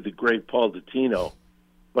with the great Paul Dottino,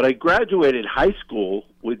 but I graduated high school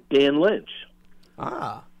with Dan Lynch.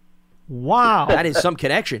 Ah. Wow. That is some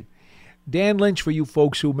connection. Dan Lynch, for you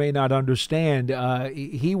folks who may not understand,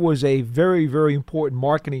 he was a very, very important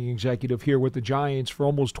marketing executive here with the Giants for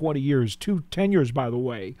almost 20 years, 10 years, by the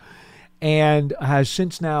way, and has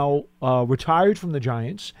since now retired from the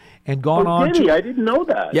Giants and gone on to... I didn't know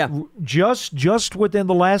that. Yeah. Just within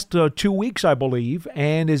the last 2 weeks, I believe,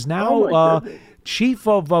 and is now chief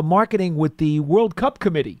of marketing with the World Cup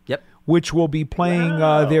Committee. Yep. Which will be playing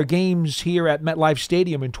their games here at MetLife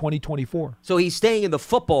Stadium in 2024. So he's staying in the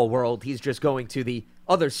football world. He's just going to the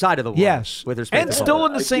other side of the world. Yes. With respect and to still football.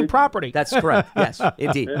 in the same property. That's correct. Yes,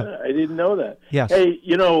 indeed. Yeah, I didn't know that. Yes. Hey,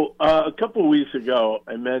 a couple of weeks ago,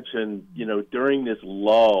 I mentioned, during this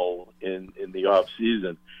lull in the off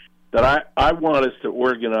season, that I want us to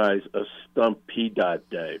organize a Stump P-Dot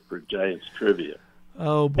Day for Giants trivia.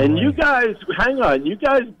 Oh, boy. And you guys, hang on, you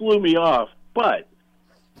guys blew me off, but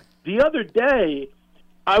the other day,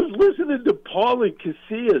 I was listening to Paul and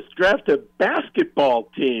Casillas draft a basketball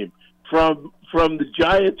team from the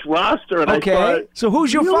Giants roster. And Okay, I thought, so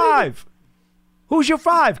who's your five? Who's your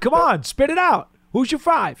five? Come on, spit it out. Who's your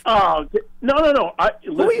five? Oh, no.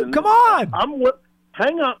 Listen, come on.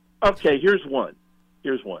 Hang on. Okay, here's one.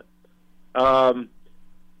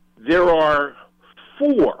 There are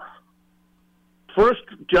 4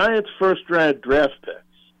 Giants first-round draft picks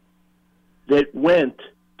that went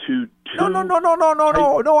to 2.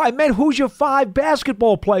 No. I meant who's your 5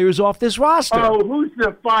 basketball players off this roster? Oh, who's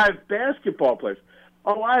the 5 basketball players?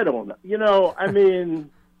 Oh, I don't know. I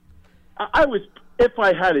was, if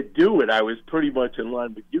I had to do it, I was pretty much in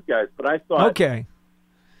line with you guys. But I thought, okay,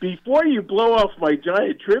 before you blow off my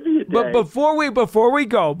Giant trivia day. But before we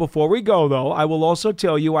go though, I will also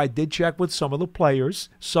tell you I did check with some of the players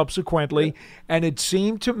subsequently, and it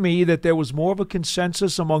seemed to me that there was more of a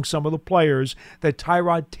consensus among some of the players that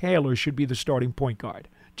Tyrod Taylor should be the starting point guard.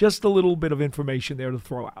 Just a little bit of information there to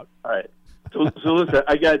throw out. All right. So listen,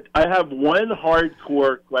 I have one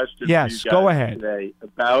hardcore question for you guys go ahead. today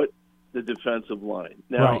about the defensive line.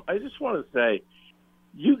 Now, right. I just want to say,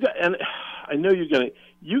 you guys, and I know you're going to.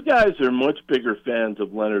 You guys are much bigger fans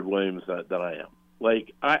of Leonard Williams than I am.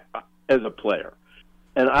 Like, I as a player,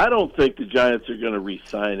 and I don't think the Giants are going to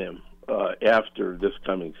re-sign him after this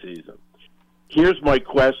coming season. Here's my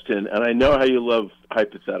question, and I know how you love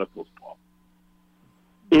hypotheticals, Paul.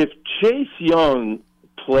 If Chase Young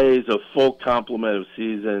plays a full complement of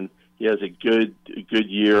season, he has a good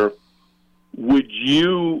year, would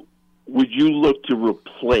you look to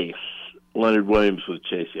replace Leonard Williams with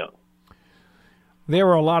Chase Young? There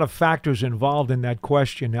are a lot of factors involved in that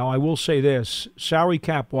question. Now, I will say this, salary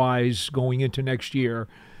cap-wise going into next year,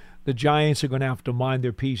 the Giants are going to have to mind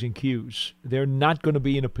their P's and Q's. They're not going to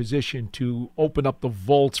be in a position to open up the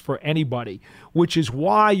vaults for anybody, which is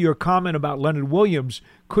why your comment about Leonard Williams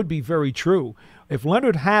could be very true. If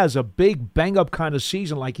Leonard has a big bang-up kind of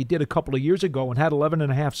season like he did a couple of years ago and had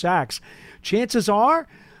 11.5 sacks, chances are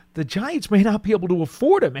the Giants may not be able to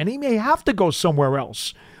afford him, and he may have to go somewhere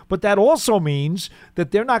else. But that also means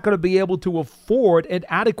that they're not going to be able to afford an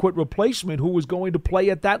adequate replacement who is going to play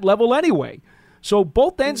at that level anyway. So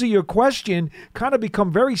both ends of your question kind of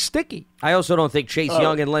become very sticky. I also don't think Chase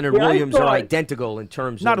Young and Leonard Williams are identical in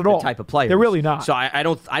terms of the type of players. They're really not. So I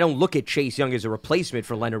don't look at Chase Young as a replacement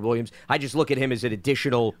for Leonard Williams. I just look at him as an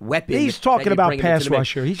additional weapon. He's talking about pass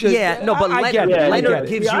rusher. He's just, but Leonard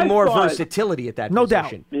gives you more versatility at that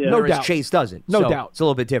position. No doubt. Chase doesn't. No doubt. It's a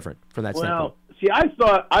little bit different from that standpoint. See, I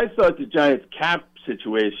thought the Giants' cap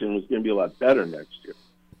situation was going to be a lot better next year.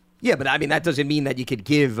 Yeah, but I mean that doesn't mean that you could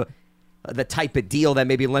give the type of deal that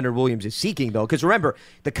maybe Leonard Williams is seeking, though. Because remember,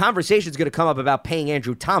 the conversation is going to come up about paying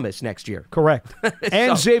Andrew Thomas next year. Correct.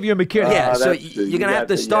 And Xavier McKinney. Yeah, so you're going to have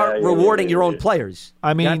to start rewarding your own players.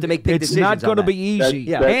 I mean, you have to make big it's decisions not going to be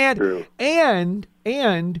easy. That's true. And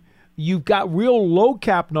you've got real low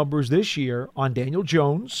cap numbers this year on Daniel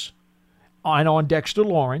Jones and on Dexter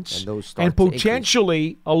Lawrence, and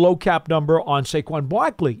potentially a low cap number on Saquon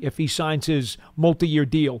Barkley if he signs his multi-year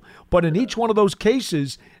deal. But in each one of those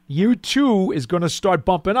cases, year 2 is going to start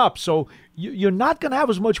bumping up. So you're not going to have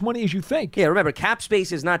as much money as you think. Yeah, remember, cap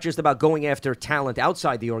space is not just about going after talent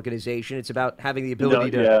outside the organization. It's about having the ability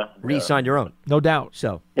to re-sign your own. No doubt.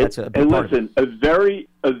 So that's a big and part listen, of it.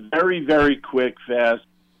 a very, very quick, fast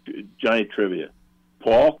Giant trivia.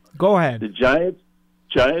 Paul? Go ahead. The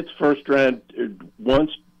Giants first round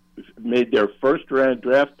once made their first round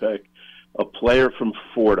draft pick a player from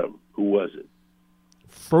Fordham. Who was it?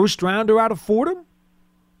 First rounder out of Fordham?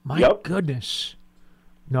 My Yep. goodness.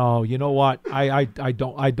 No, you know what? I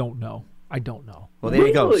don't know. I don't know. Well, there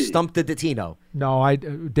you go. Really? Stumped the Tino. No,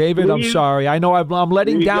 David, I'm sorry. I know I'm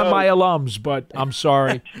letting down my alums, but I'm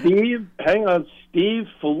sorry. Steve Filipowicz,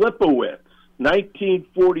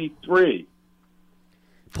 1943.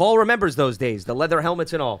 Paul remembers those days, the leather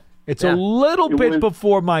helmets and all. It's a little bit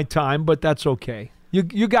before my time, but that's okay.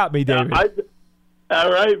 You got me, David. All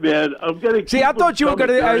right, man. I'm going to See, I thought you were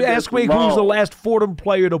going to ask me who's the last Fordham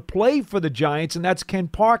player to play for the Giants, and that's Ken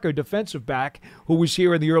Parker, defensive back, who was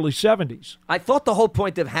here in the early 70s. I thought the whole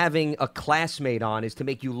point of having a classmate on is to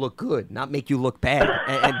make you look good, not make you look bad.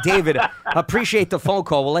 And David, appreciate the phone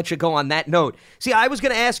call. We'll let you go on that note. See, I was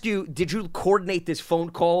going to ask you, did you coordinate this phone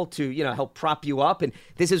call to, help prop you up? And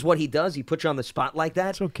this is what he does. He puts you on the spot like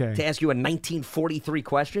that. It's okay. To ask you a 1943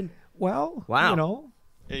 question? Well, wow.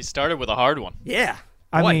 He started with a hard one. Yeah.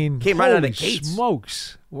 I mean, came right out of the holy gates.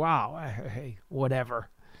 Smokes. Wow. Hey, whatever.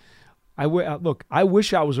 Look, I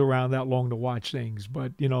wish I was around that long to watch things,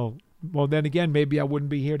 but, well, then again, maybe I wouldn't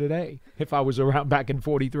be here today if I was around back in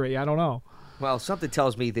 43. I don't know. Well, something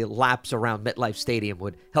tells me the laps around MetLife Stadium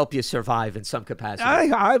would help you survive in some capacity.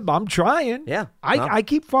 I'm trying. Yeah. I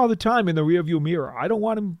keep Father Time in the rearview mirror. I don't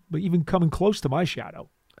want him even coming close to my shadow.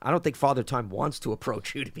 I don't think Father Time wants to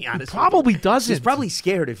approach you, to be honest. He probably doesn't. He's probably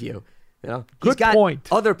scared of you. He's Good got point.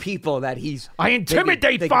 Other people that he's. I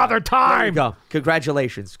intimidate Father Time. There you go.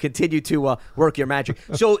 Congratulations. Continue to work your magic.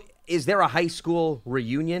 So, is there a high school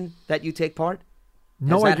reunion that you take part?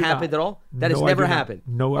 No, Has that happened at all? That has never happened.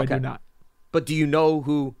 No, I do not. But do you know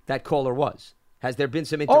who that caller was? Has there been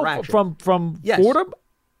some interaction? Oh, from Yes. Fordham?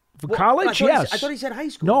 College? Yes. I thought he said high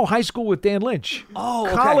school. No, high school with Dan Lynch. Oh,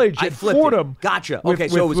 okay. College I at flipped Fordham. It. Gotcha. with- Okay,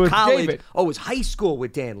 so with- it was with college. David. Oh, it was high school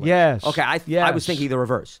with Dan Lynch. Yes. Okay, I yes. was thinking the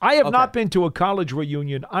reverse. I have Okay. not been to a college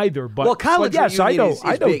reunion either, but Well, college yes, I reunion know. is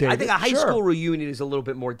I know, big. David. I think a high Sure. school reunion is a little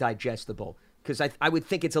bit more digestible because I would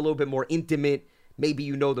think it's a little bit more intimate. Maybe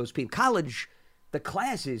you know those people. College, the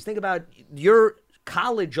classes. Think about your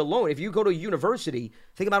college alone. If you go to a university,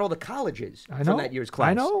 think about all the colleges from that year's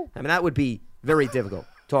class. I know. I mean, that would be very difficult.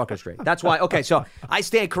 Talking straight. That's why. Okay, so I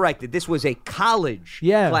stand corrected. This was a college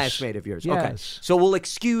classmate of yours. Yes. Okay, so we'll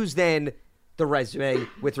excuse then the resume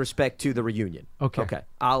with respect to the reunion. Okay.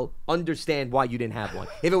 I'll understand why you didn't have one.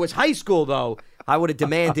 If it was high school, though, I would have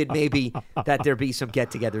demanded maybe that there be some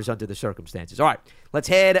get-togethers under the circumstances. All right, let's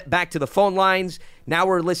head back to the phone lines. Now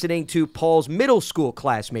we're listening to Paul's middle school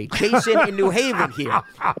classmate, Jason in New Haven here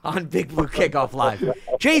on Big Blue Kickoff Live.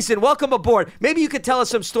 Jason, welcome aboard. Maybe you could tell us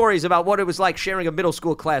some stories about what it was like sharing a middle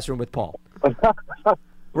school classroom with Paul.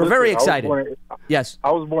 We're very excited. Yes.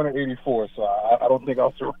 I was born in '84, so I don't think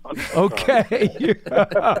I'll surround. Okay.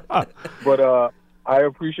 But I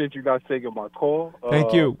appreciate you guys taking my call.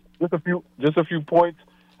 Thank you. Just a few points.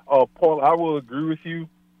 Paul, I will agree with you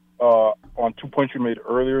on 2 points you made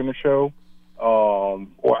earlier in the show. Or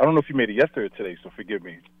I don't know if you made it yesterday or today, so forgive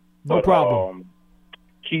me. No problem.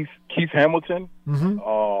 Keith Hamilton,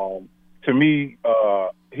 to me,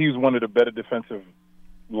 he was one of the better defensive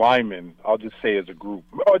linemen, I'll just say as a group,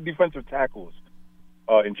 or defensive tackles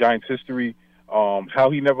in Giants history.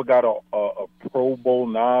 How he never got a Pro Bowl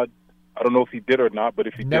nod, I don't know if he did or not, but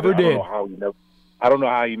if he never did, did. I don't know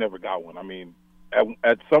how he never got one. I mean,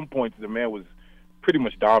 at some points the man was pretty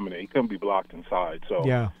much dominant. He couldn't be blocked inside. So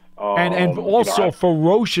yeah. And also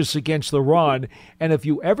ferocious against the run. And if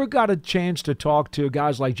you ever got a chance to talk to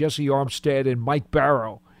guys like Jesse Armstead and Mike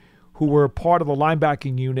Barrow, who were part of the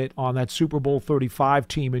linebacking unit on that Super Bowl 35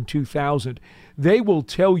 team in 2000, they will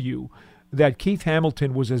tell you that Keith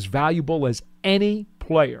Hamilton was as valuable as any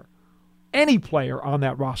player on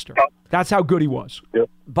that roster. That's how good he was. Yep.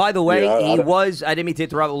 By the way, he was, I didn't mean to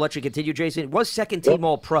interrupt, we'll let you continue, Jason, was second team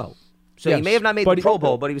All-Pro. So he may have not made the Pro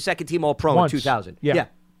Bowl, but he was second-team All-Pro in 2000. Yeah.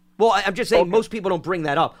 Well, I'm just saying most people don't bring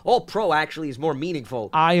that up. All-Pro actually is more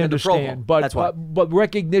meaningful I than the Pro Bowl. understand, but That's why. but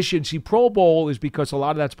recognition. See, Pro Bowl is because a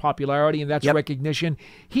lot of that's popularity and that's recognition.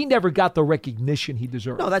 He never got the recognition he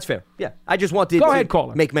deserved. No, that's fair. Yeah, I just wanted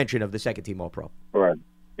to make mention of the second-team All-Pro. Right.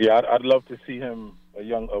 Yeah, I'd love to see him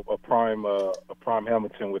a prime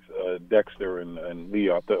Hamilton with Dexter and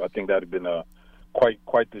Leo. I think that'd have been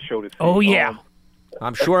quite the show to see. Oh yeah.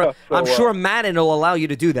 I'm sure. I'm sure Madden will allow you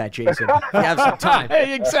to do that, Jason. If you have some time.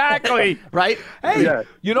 Exactly. Right? Hey,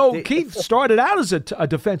 Keith started out as a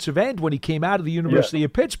defensive end when he came out of the University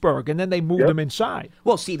of Pittsburgh, and then they moved him inside.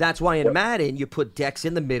 Well, see, that's why in Madden you put Dex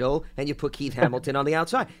in the middle and you put Keith Hamilton on the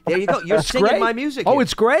outside. There you go. You're singing my music. Oh, here.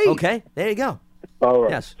 it's great. Okay, there you go. All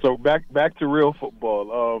right. Yes. So back to real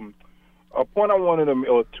football. A point I wanted to,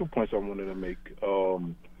 or 2 points I wanted to make.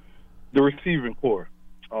 The receiving core.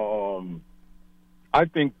 I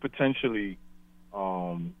think potentially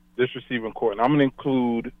this receiving core, and I'm gonna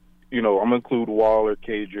include Waller,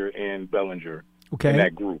 Cager, and Bellinger in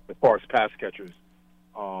that group as far as pass catchers.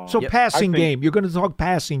 So passing game. You're going to talk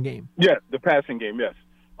passing game. Yeah, the passing game. Yes.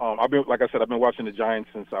 I've been watching the Giants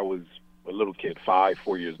since I was a little kid,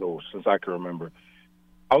 4 years old, since I can remember.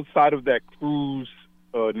 Outside of that Cruz,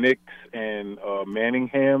 Nix, and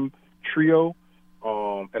Manningham trio,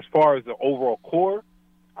 as far as the overall core,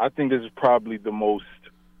 I think this is probably the most,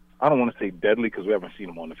 I don't want to say deadly because we haven't seen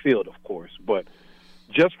them on the field, of course, but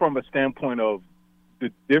just from a standpoint of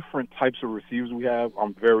the different types of receivers we have,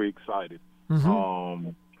 I'm very excited.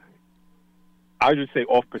 I just say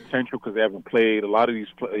off potential because they haven't played. A lot of these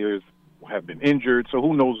players have been injured, so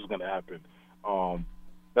who knows what's going to happen.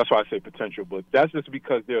 That's why I say potential, but that's just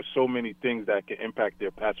because there are so many things that can impact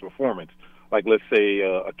their past performance. Like, let's say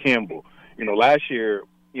a Campbell. Last year,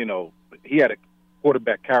 he had a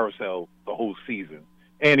quarterback carousel the whole season,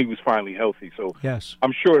 and he was finally healthy. So yes,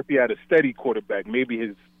 I'm sure if he had a steady quarterback, maybe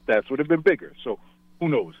his stats would have been bigger. So who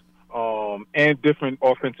knows? And different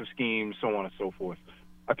offensive schemes, so on and so forth.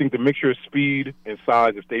 I think the mixture of speed and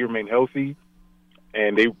size, if they remain healthy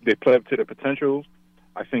and they play up to their potential,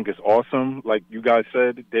 I think it's awesome. Like you guys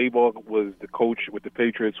said, Daboll was the coach with the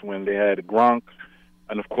Patriots when they had Gronk,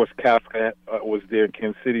 and of course Kafka was there in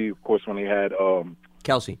Kansas City, of course, when they had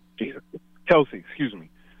Kelsey, excuse me.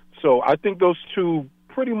 So I think those two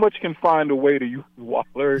pretty much can find a way to use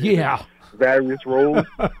Waller in various roles.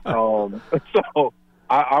 So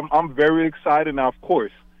I'm very excited. Now, of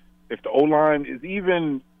course, if the O-line is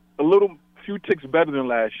even few ticks better than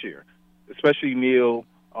last year, especially Neal,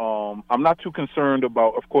 I'm not too concerned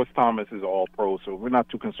about, of course, Thomas is all-pro, so we're not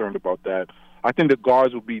too concerned about that. I think the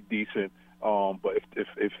guards will be decent, but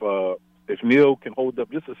if Neal can hold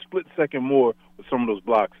up just a split second more with some of those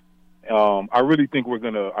blocks, I really think we're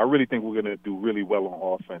gonna do really well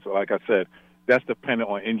on offense. So like I said, that's dependent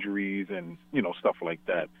on injuries and stuff like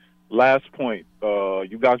that. Last point,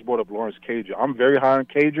 you guys brought up Lawrence Cager. I'm very high on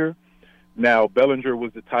Cager. Now Bellinger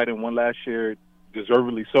was the tight end one last year,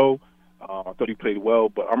 deservedly so. I thought he played well,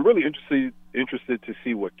 but I'm really interested to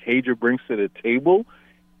see what Cager brings to the table.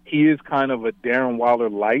 He is kind of a Darren Waller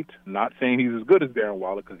light. Not saying he's as good as Darren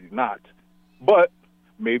Waller because he's not, but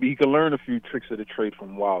maybe he can learn a few tricks of the trade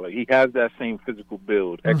from Waller. He has that same physical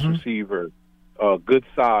build, ex-receiver, good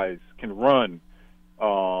size, can run.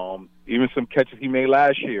 Even some catches he made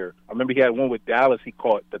last year. I remember he had one with Dallas he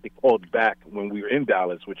caught that they called back when we were in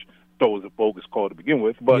Dallas, which I thought was a bogus call to begin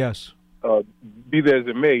with. But yes. Be that as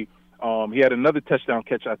it may, he had another touchdown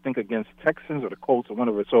catch, I think, against Texans or the Colts or one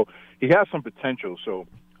of it. So he has some potential. So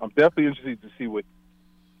I'm definitely interested to see what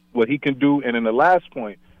he can do. And in the last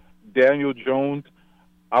point, Daniel Jones,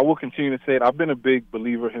 I will continue to say it. I've been a big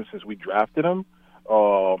believer in him since we drafted him.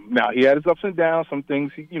 Now, he had his ups and downs. Some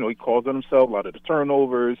things, he calls on himself, a lot of the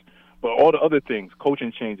turnovers, but all the other things,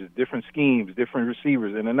 coaching changes, different schemes, different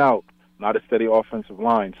receivers in and out, not a steady offensive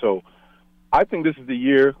line. So I think this is the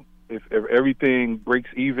year, if everything breaks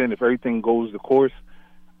even, if everything goes the course.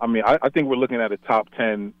 I mean, I think we're looking at a top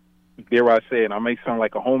 10, dare I say, and I may sound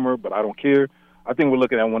like a homer, but I don't care. I think we're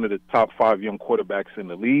looking at one of the top 5 young quarterbacks in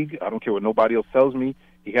the league. I don't care what nobody else tells me.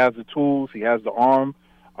 He has the tools. He has the arm.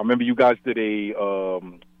 I remember you guys did a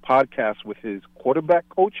podcast with his quarterback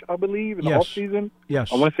coach, I believe, in the offseason.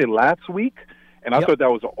 Yes. I want to say last week. And I thought that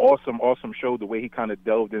was an awesome show, the way he kind of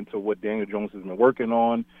delved into what Daniel Jones has been working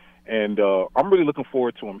on. And I'm really looking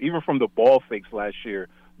forward to him. Even from the ball fakes last year,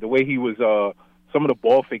 the way he was some of the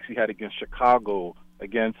ball fakes he had against Chicago,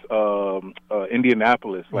 against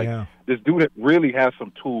Indianapolis. This dude really has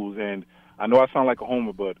some tools. And I know I sound like a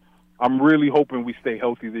homer, but I'm really hoping we stay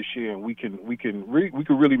healthy this year and we can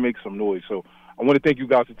really make some noise. So I want to thank you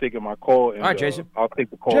guys for taking my call. And, all right, Jason. I'll take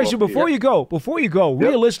the call. Jason, before you go, Yep.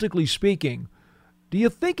 realistically speaking, do you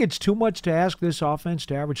think it's too much to ask this offense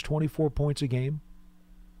to average 24 points a game?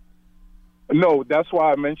 No, that's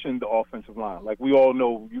why I mentioned the offensive line. Like we all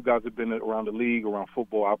know, you guys have been around the league, around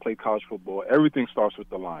football. I played college football. Everything starts with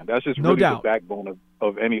the line. That's just really the backbone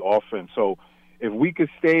of any offense. So if we could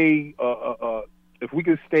stay,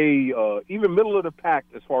 even middle of the pack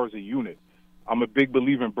as far as a unit, I'm a big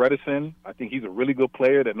believer in Bredesen. I think he's a really good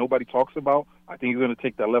player that nobody talks about. I think he's going to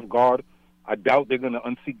take that left guard. I doubt they're going to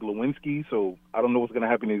unseat Glowinski, so I don't know what's going to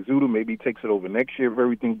happen in Zudo. Maybe he takes it over next year if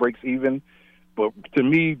everything breaks even. But to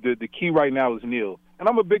me, the key right now is Neal. And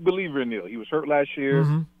I'm a big believer in Neal. He was hurt last year,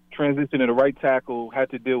 transitioned to the right tackle, had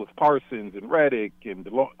to deal with Parsons and Reddick.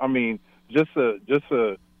 Just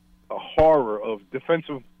a horror of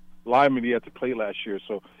defensive linemen he had to play last year.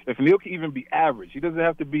 So if Neal can even be average, he doesn't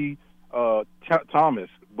have to be Thomas,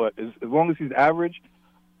 but as long as he's average,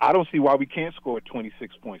 I don't see why we can't score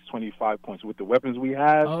 26 points, 25 points with the weapons we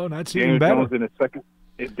have. Oh, that's Daniel even better. Jones in the second.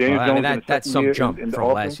 That's some jump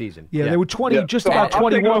from last season. Yeah, they were 20, just about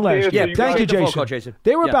 21 last year. Yeah, thank you, Jason.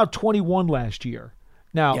 They were about 21 last year.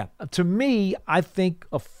 Now, to me, I think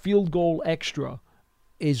a field goal extra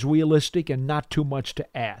is realistic and not too much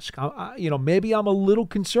to ask. Maybe I'm a little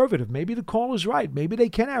conservative. Maybe the call is right. Maybe they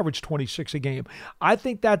can average 26 a game. I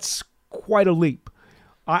think that's quite a leap.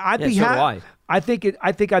 I hate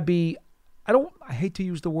to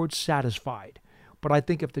use the word satisfied, but I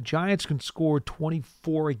think if the Giants can score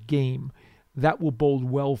 24 a game, that will bode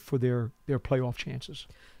well for their playoff chances.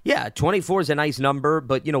 Yeah, 24 is a nice number,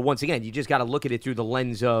 but, once again, you just got to look at it through the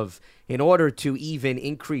lens of, in order to even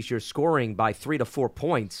increase your scoring by 3 to 4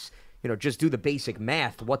 points, just do the basic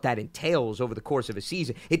math, what that entails over the course of a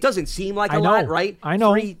season. It doesn't seem like a lot, right? I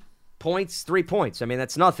know. 3 points. I mean,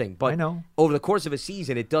 that's nothing. But I know. Over the course of a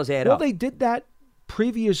season, it does add up. Well, they did that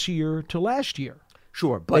previous year to last year.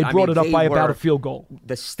 Sure, but they brought it up by about a field goal.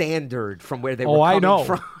 The standard from where they were coming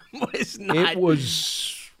from was not. It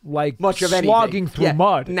was like much of slogging through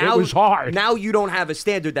mud. It was hard. Now you don't have a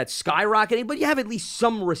standard that's skyrocketing, but you have at least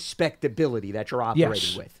some respectability that you're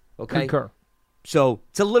operating with. Okay, concur. So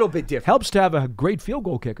it's a little bit different. Helps to have a great field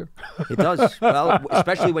goal kicker. It does. Well,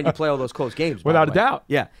 especially when you play all those close games. Without a doubt.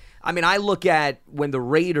 Yeah. I mean, I look at when the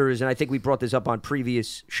Raiders, and I think we brought this up on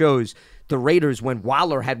previous shows, the Raiders, when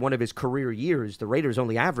Waller had one of his career years, the Raiders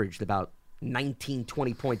only averaged about 19,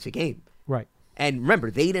 20 points a game. Right. And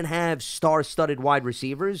remember, they didn't have star-studded wide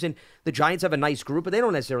receivers, and the Giants have a nice group, but they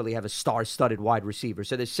don't necessarily have a star-studded wide receiver.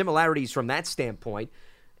 So there's similarities from that standpoint,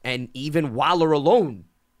 and even Waller alone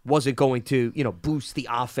wasn't going to, boost the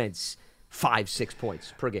offense 5-6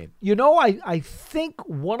 points per game. I think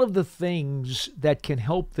one of the things that can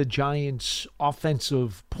help the Giants'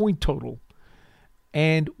 offensive point total,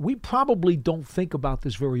 and we probably don't think about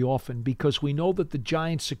this very often because we know that the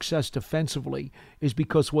Giants' success defensively is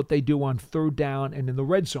because what they do on third down and in the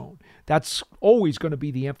red zone. That's always going to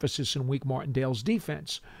be the emphasis in Wink Martindale's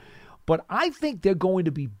defense. But I think they're going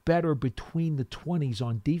to be better between the 20s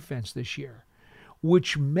on defense this year,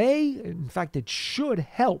 which may, in fact, it should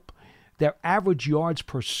help their average yards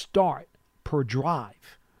per start, per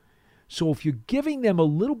drive. So if you're giving them a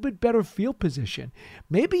little bit better field position,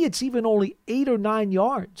 maybe it's even only 8 or 9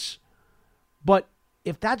 yards. But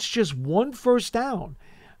if that's just one first down,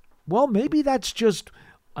 well, maybe that's just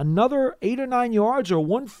another 8 or 9 yards or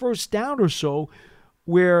one first down or so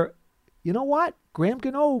where, you know what, Graham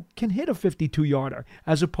Gano can hit a 52-yarder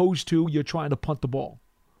as opposed to you're trying to punt the ball.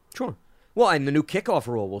 Sure. Well, and the new kickoff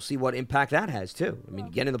rule, we'll see what impact that has, too. I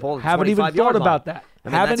mean, getting the ball at the Haven't even thought about that.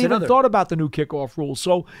 Haven't even thought about the new kickoff rule.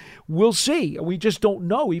 So we'll see. We just don't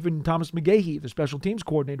know. Even Thomas McGahee, the special teams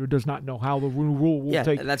coordinator, does not know how the new rule will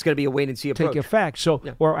take. And that's going to be a wait-and-see approach. Take effect. So,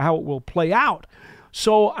 or how it will play out.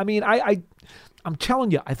 So, I mean, I'm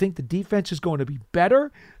telling you, I think the defense is going to be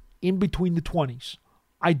better in between the 20s.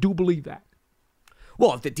 I do believe that.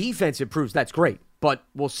 Well, if the defense improves, that's great. But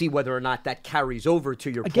we'll see whether or not that carries over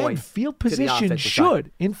to your point. Again, field position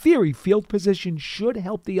should, in theory, field position should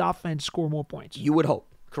help the offense score more points. You would hope,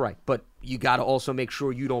 correct. But you got to also make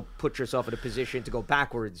sure you don't put yourself in a position to go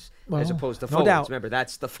backwards as opposed to forwards. Doubt. Remember,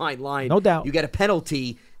 that's the fine line. No doubt. You get a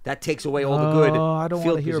penalty, that takes away all the good I don't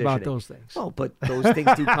field want to hear positioning. about those things. Oh, but those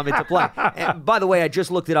things do come into play. And by the way, I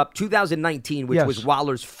just looked it up. 2019, which was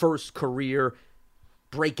Waller's first career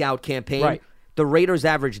breakout campaign. Right. The Raiders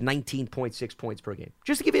averaged 19.6 points per game.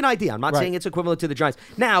 Just to give you an idea. I'm not saying it's equivalent to the Giants.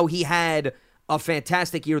 Now, he had a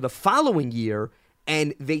fantastic year the following year,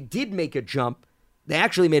 and they did make a jump. They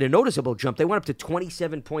actually made a noticeable jump. They went up to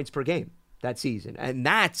 27 points per game. that season. And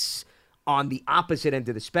that's on the opposite end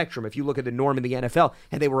of the spectrum if you look at the norm in the NFL,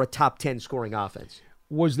 and they were a top 10 scoring offense.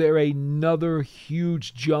 Was there another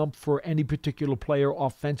huge jump for any particular player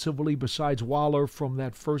offensively besides Waller from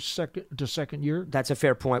that second year? That's a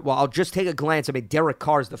fair point. Well, I'll just take a glance. I mean, Derek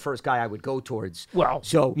Carr's the first guy I would go towards. Well,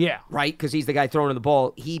 so yeah. Right? Because he's the guy throwing the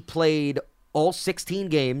ball. He played all 16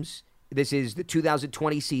 games. This is the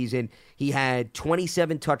 2020 season. He had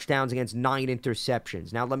 27 touchdowns against 9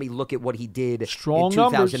 interceptions. Now let me look at what he did in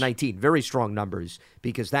 2019. Numbers. Very strong numbers,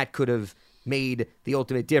 because that could have made the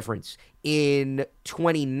ultimate difference. In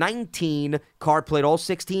 2019, Carr played all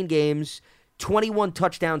 16 games, 21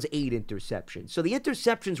 touchdowns, 8 interceptions. So the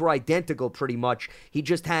interceptions were identical pretty much. He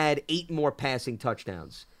just had 8 more passing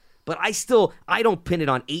touchdowns. But I don't pin it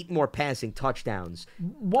on 8 more passing touchdowns.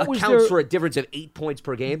 Accounts for a difference of 8 points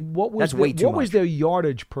per game. That's way too much. What was their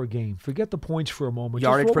yardage per game? Forget the points for a moment.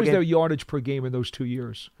 What was their yardage per game in those 2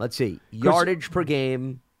 years? Let's see. Yardage per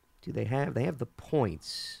game. Do they have? They have the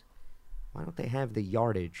points. Why don't they have the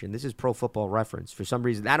yardage? And this is Pro Football Reference. For some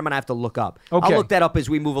reason, that I'm going to have to look up. Okay. I'll look that up as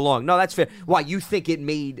we move along. No, that's fair. Why, you think it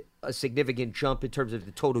made a significant jump in terms of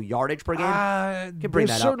the total yardage per game?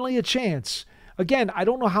 There's certainly a chance. Again, I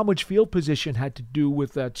don't know how much field position had to do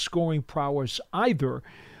with that scoring prowess either,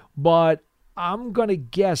 but I'm going to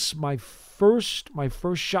guess my first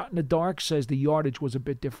shot in the dark says the yardage was a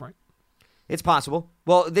bit different. It's possible.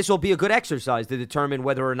 Well, this will be a good exercise to determine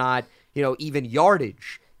whether or not, even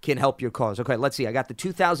yardage can help your cause. Okay, let's see. I got the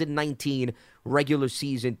 2019 regular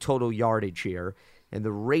season total yardage here. And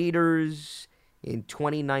the Raiders in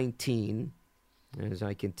 2019, as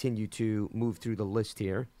I continue to move through the list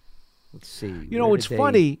here, let's see. It's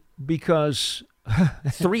funny because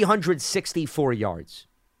 364 yards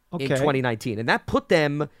in 2019. And that put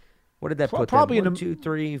them, what did that put probably them? in 1, 2,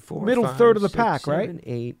 3, 4, middle 5, third of the 6, pack, 7, right?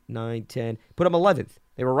 8, 9, 10. Put them 11th.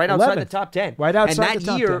 They were right outside the top 10. Right outside and the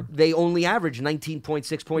top 10. that year, they only averaged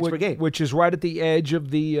 19.6 points per game. Which is right at the edge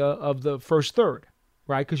of the first third,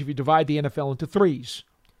 right? Because if you divide the NFL into threes,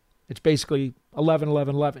 it's basically 11,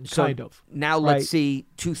 11, 11, kind of. Now let's see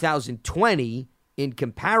 2020 in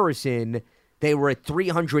comparison. They were at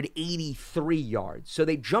 383 yards. So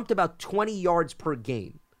they jumped about 20 yards per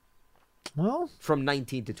game. Well, from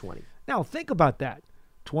 19 to 20. Now think about that.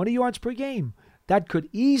 20 yards per game. That could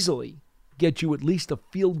easily get you at least a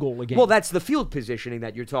field goal a game. Well, that's the field positioning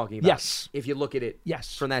that you're talking about. Yes. If you look at it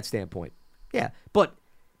yes. from that standpoint. Yeah. But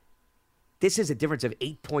this is a difference of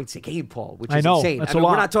 8 points a game, Paul, which is I know, insane. That's a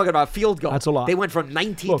lot. We're not talking about field goal. That's a lot. They went from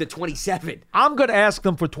 19 to 27. I'm going to ask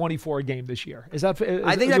them for 24 a game this year. Is that?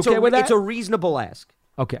 I think that's it's a reasonable ask.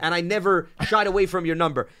 Okay. And I never shied away from your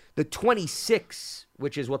number. The 26,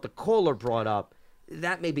 which is what the caller brought up,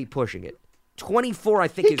 that may be pushing it. 24, I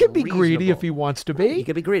think, he is can be reasonable. greedy if he wants to be. He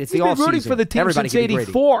can be greedy. It's He's the been offseason. rooting for the team Everybody since can be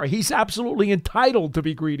 '84. He's absolutely entitled to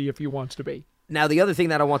be greedy if he wants to be. Now, the other thing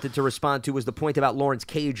that I wanted to respond to was the point about Lawrence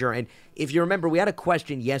Cager. And if you remember, we had a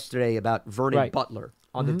question yesterday about Vernon Butler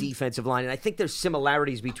on the defensive line. And I think there's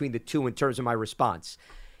similarities between the two in terms of my response.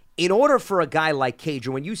 In order for a guy like Cager,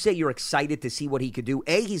 when you say you're excited to see what he could do,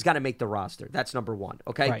 A, he's got to make the roster. That's number one,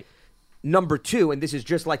 okay? Right. Number two, and this is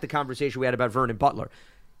just like the conversation we had about Vernon Butler,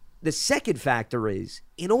 the second factor is,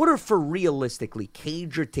 in order for realistically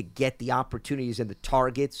Cager to get the opportunities and the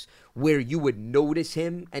targets where you would notice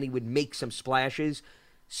him and he would make some splashes,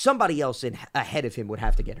 somebody else ahead of him would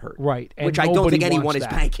have to get hurt. Right. Which I don't think anyone is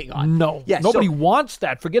banking on. No. Yeah, nobody wants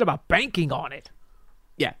that. Forget about banking on it.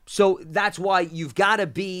 Yeah. So that's why you've got to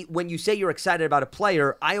be, when you say you're excited about a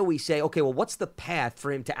player, I always say, okay, well, what's the path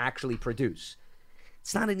for him to actually produce?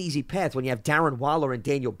 It's not an easy path when you have Darren Waller and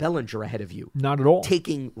Daniel Bellinger ahead of you. Not at all.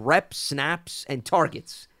 Taking reps, snaps, and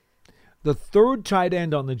targets. The third tight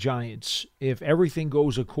end on the Giants, if everything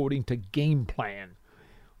goes according to game plan,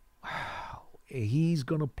 he's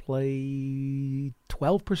going to play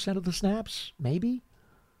 12% of the snaps, maybe?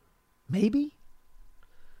 Maybe?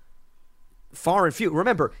 Far and few.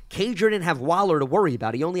 Remember, Cager didn't have Waller to worry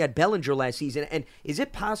about. He only had Bellinger last season. And is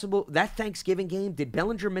it possible that Thanksgiving game, did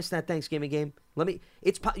Bellinger miss that Thanksgiving game?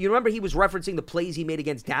 You remember he was referencing the plays he made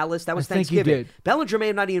against Dallas? That was Thanksgiving. He did. Bellinger may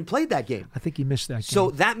have not even played that game. I think he missed that game.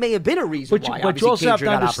 So that may have been a reason why. But you also have to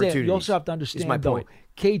understand. You also have to understand, my though,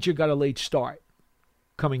 Cager got a late start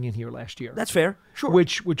coming in here last year. That's fair. Sure.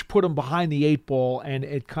 Which put him behind the 8 ball, and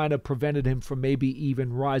it kind of prevented him from maybe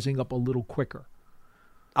even rising up a little quicker.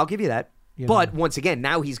 I'll give you that. But once again,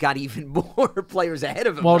 now he's got even more players ahead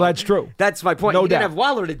of him. Well, that's true. That's my point. No he doubt. didn't have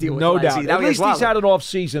Waller to deal with. No last doubt. season. At least he's had an off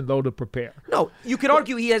season, though, to prepare. No, you could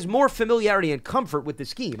argue he has more familiarity and comfort with the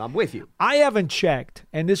scheme. I'm with you. I haven't checked,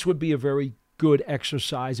 and this would be a very good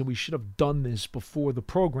exercise, and we should have done this before the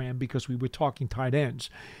program because we were talking tight ends.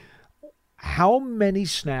 How many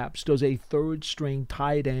snaps does a third-string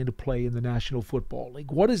tight end play in the National Football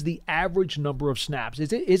League? What is the average number of snaps?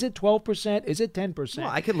 Is it 12%? Is it 10%? Well,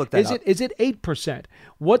 I could look that up. Is it 8%?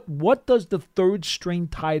 What does the third-string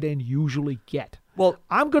tight end usually get? Well,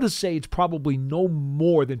 I'm going to say it's probably no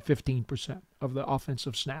more than 15% of the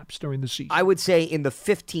offensive snaps during the season. I would say in the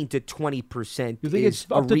 15 to 20% You think is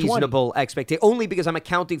it's a up to 20? reasonable expectation. Only because I'm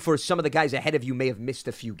accounting for some of the guys ahead of you may have missed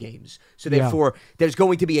a few games. So therefore, there's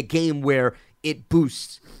going to be a game where it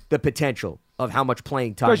boosts the potential of how much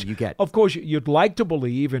playing time you get. Of course, you'd like to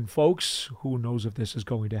believe, and folks, who knows if this is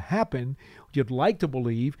going to happen, you'd like to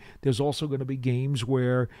believe there's also going to be games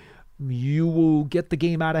where you will get the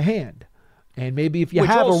game out of hand. And maybe if you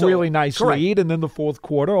have a really nice lead, and then the fourth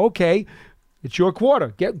quarter, okay, it's your quarter.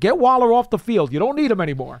 Get Waller off the field. You don't need him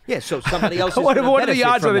anymore. Yeah, so somebody else is What going to are the benefit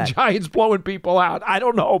odds from of the that. Giants blowing people out? I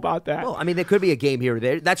don't know about that. Well, I mean, there could be a game here or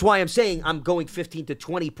there. That's why I'm saying I'm going 15 to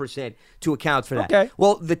 20% to account for that. Okay.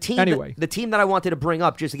 Well, the team Anyway. the team that I wanted to bring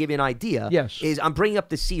up, just to give you an idea, Yes. is I'm bringing up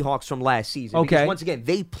the Seahawks from last season. Okay. Because once again,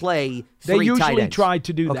 they play They three tight usually ends. try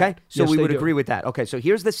to do that. Okay? So Yes, we they would do. agree with that. Okay, so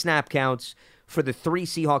here's the snap counts for the three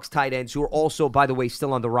Seahawks tight ends who are also, by the way,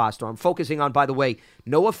 still on the roster. I'm focusing on, by the way,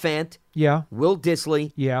 Noah Fant, Yeah. Will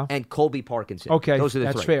Dissly, Yeah. and Colby Parkinson. Okay, Those are the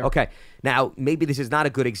that's three. fair. Okay. Now, maybe this is not a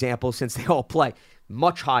good example since they all play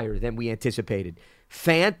much higher than we anticipated.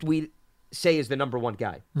 Fant, we say, is the number one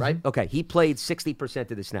guy, right? Okay. He played 60%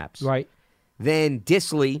 of the snaps. Right. Then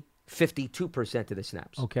Dissly, 52% of the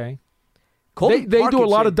snaps. Okay. Colby They do a lot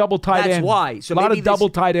Parkinson, of double tight end. That's why. So a lot maybe of double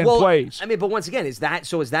tight end plays. I mean, but once again, is that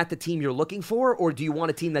the team you're looking for, or do you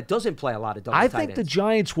want a team that doesn't play a lot of double I tight think the ends?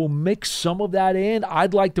 Giants will mix some of that in.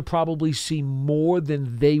 I'd like to probably see more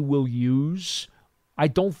than they will use. I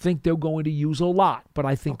don't think they're going to use a lot, but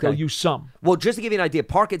I think they'll use some. Well, just to give you an idea,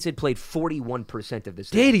 Parkinson played 41% of the snaps.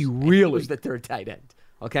 Did he and really? He was the third tight end.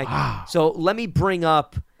 Okay? Wow. So let me bring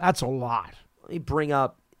up... That's a lot.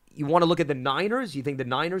 You want to look at the Niners? You think the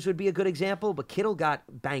Niners would be a good example? But Kittle got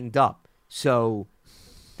banged up, so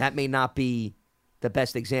that may not be the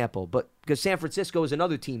best example. But because San Francisco is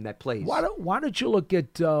another team that plays. Why don't you look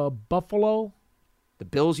at Buffalo? The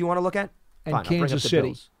Bills you want to look at? And Fine, I'll bring up Kansas the City.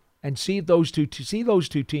 Bills. And see those two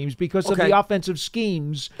teams because of Okay. the offensive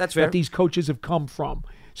schemes That's fair. that these coaches have come from.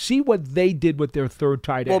 See what they did with their third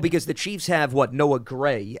tight end. Well, because the Chiefs have, Noah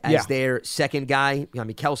Gray as their second guy. I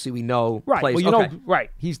mean, Kelsey we know right. plays. Well, you okay. know,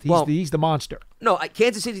 right. He's the monster. No,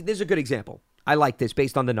 Kansas City, this is a good example. I like this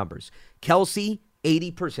based on the numbers. Kelsey,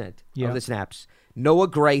 80% of the snaps. Noah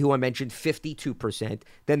Gray, who I mentioned, 52%.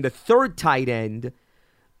 Then the third tight end,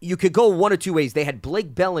 you could go one or two ways. They had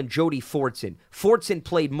Blake Bell and Jody Fortson. Fortson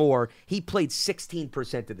played more. He played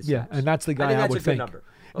 16% of the snaps. Yeah, and that's the guy I that's would a good think. number.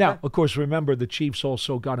 Now, Okay? of course, remember the Chiefs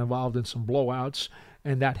also got involved in some blowouts,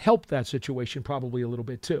 and that helped that situation probably a little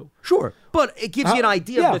bit too. Sure, but it gives you an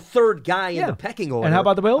idea of the third guy in the pecking order. And how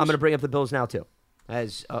about the Bills? I'm going to bring up the Bills now too,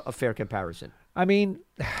 as a fair comparison. I mean,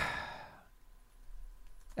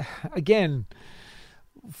 again,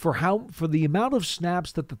 for the amount of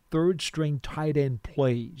snaps that the third string tight end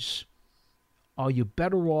plays, are you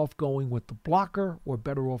better off going with the blocker or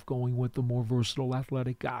better off going with the more versatile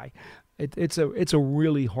athletic guy? It's a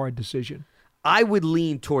really hard decision. I would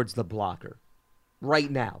lean towards the blocker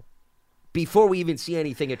right now, before we even see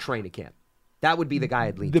anything at training camp. That would be the guy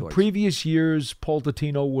I'd lean towards. The previous years, Paul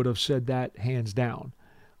Dottino would have said that hands down.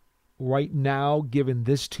 Right now, given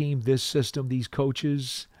this team, this system, these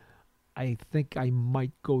coaches, I think I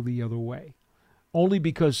might go the other way. Only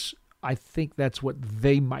because I think that's what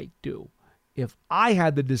they might do. If I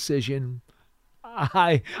had the decision,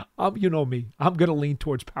 you know me, I'm going to lean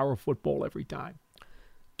towards power football every time.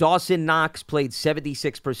 Dawson Knox played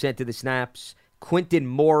 76% of the snaps. Quinton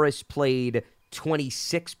Morris played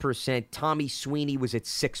 26%. Tommy Sweeney was at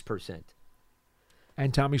 6%.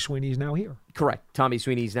 And Tommy Sweeney's now here. Correct. Tommy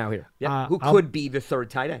Sweeney's now here. Yeah. Who I'm- could be the third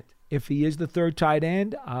tight end. If he is the third tight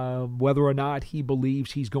end, whether or not he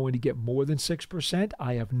believes he's going to get more than 6%,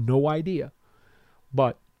 I have no idea.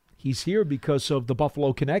 But he's here because of the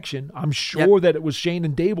Buffalo connection. I'm sure that it was Shane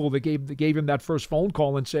and Dable that gave him that first phone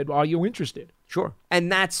call and said, "Are you interested?" Sure. And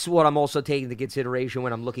that's what I'm also taking into consideration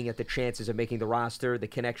when I'm looking at the chances of making the roster, the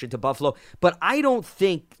connection to Buffalo. But I don't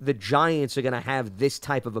think the Giants are going to have this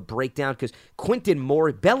type of a breakdown because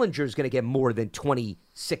Bellinger is going to get more than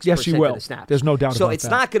 26% Yes, he will. of the snaps. There's no doubt so about that. it's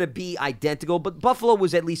not going to be identical, but Buffalo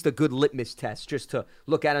was at least a good litmus test just to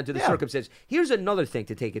look at under the circumstances. Here's another thing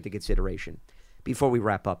to take into consideration before we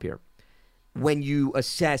wrap up here. When you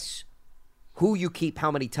assess who you keep, how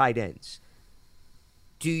many tight ends,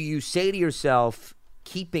 do you say to yourself,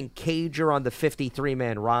 keeping Cager on the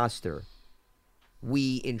 53-man roster,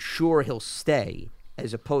 we ensure he'll stay,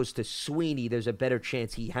 as opposed to Sweeney, there's a better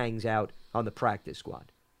chance he hangs out on the practice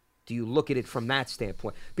squad? Do you look at it from that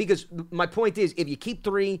standpoint? Because my point is, if you keep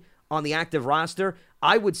 3 on the active roster,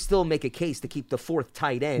 I would still make a case to keep the 4th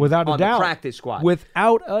tight end Without a on doubt. the practice squad.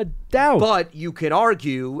 Without a doubt. But you could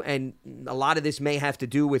argue, and a lot of this may have to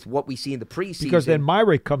do with what we see in the preseason. Because then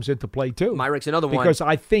Myrick comes into play too. Myrick's another one. Because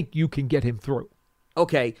I think you can get him through.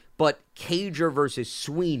 Okay, but Cager versus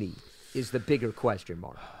Sweeney is the bigger question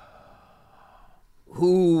mark.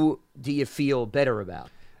 Who do you feel better about?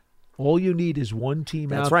 All you need is one team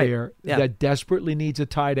That's out right. there Yeah. that desperately needs a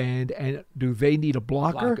tight end, and do they need a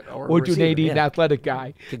blocker Or a or do they receiver, need yeah. an athletic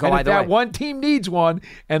guy? Could go And if either that way. one team needs one,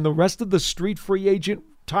 and the rest of the street free agent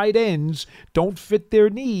tight ends don't fit their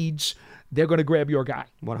needs, they're going to grab your guy.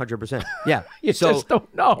 100%. Yeah. You just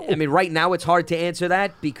don't know. I mean, right now it's hard to answer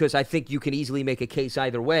that because I think you can easily make a case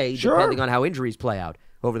either way, Sure. depending on how injuries play out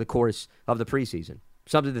over the course of the preseason.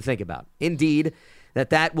 Something to think about. Indeed,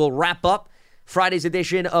 that will wrap up Friday's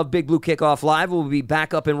edition of Big Blue Kickoff Live. We'll be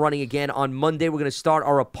back up and running again on Monday. We're going to start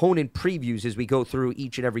our opponent previews as we go through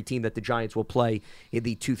each and every team that the Giants will play in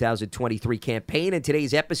the 2023 campaign. And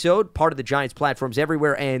today's episode, part of the Giants platforms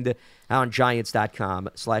everywhere and on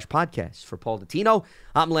Giants.com/podcasts. For Paul Dottino,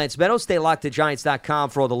 I'm Lance Meadows. Stay locked to Giants.com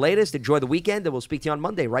for all the latest. Enjoy the weekend, and we'll speak to you on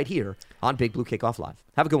Monday right here on Big Blue Kickoff Live.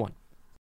 Have a good one.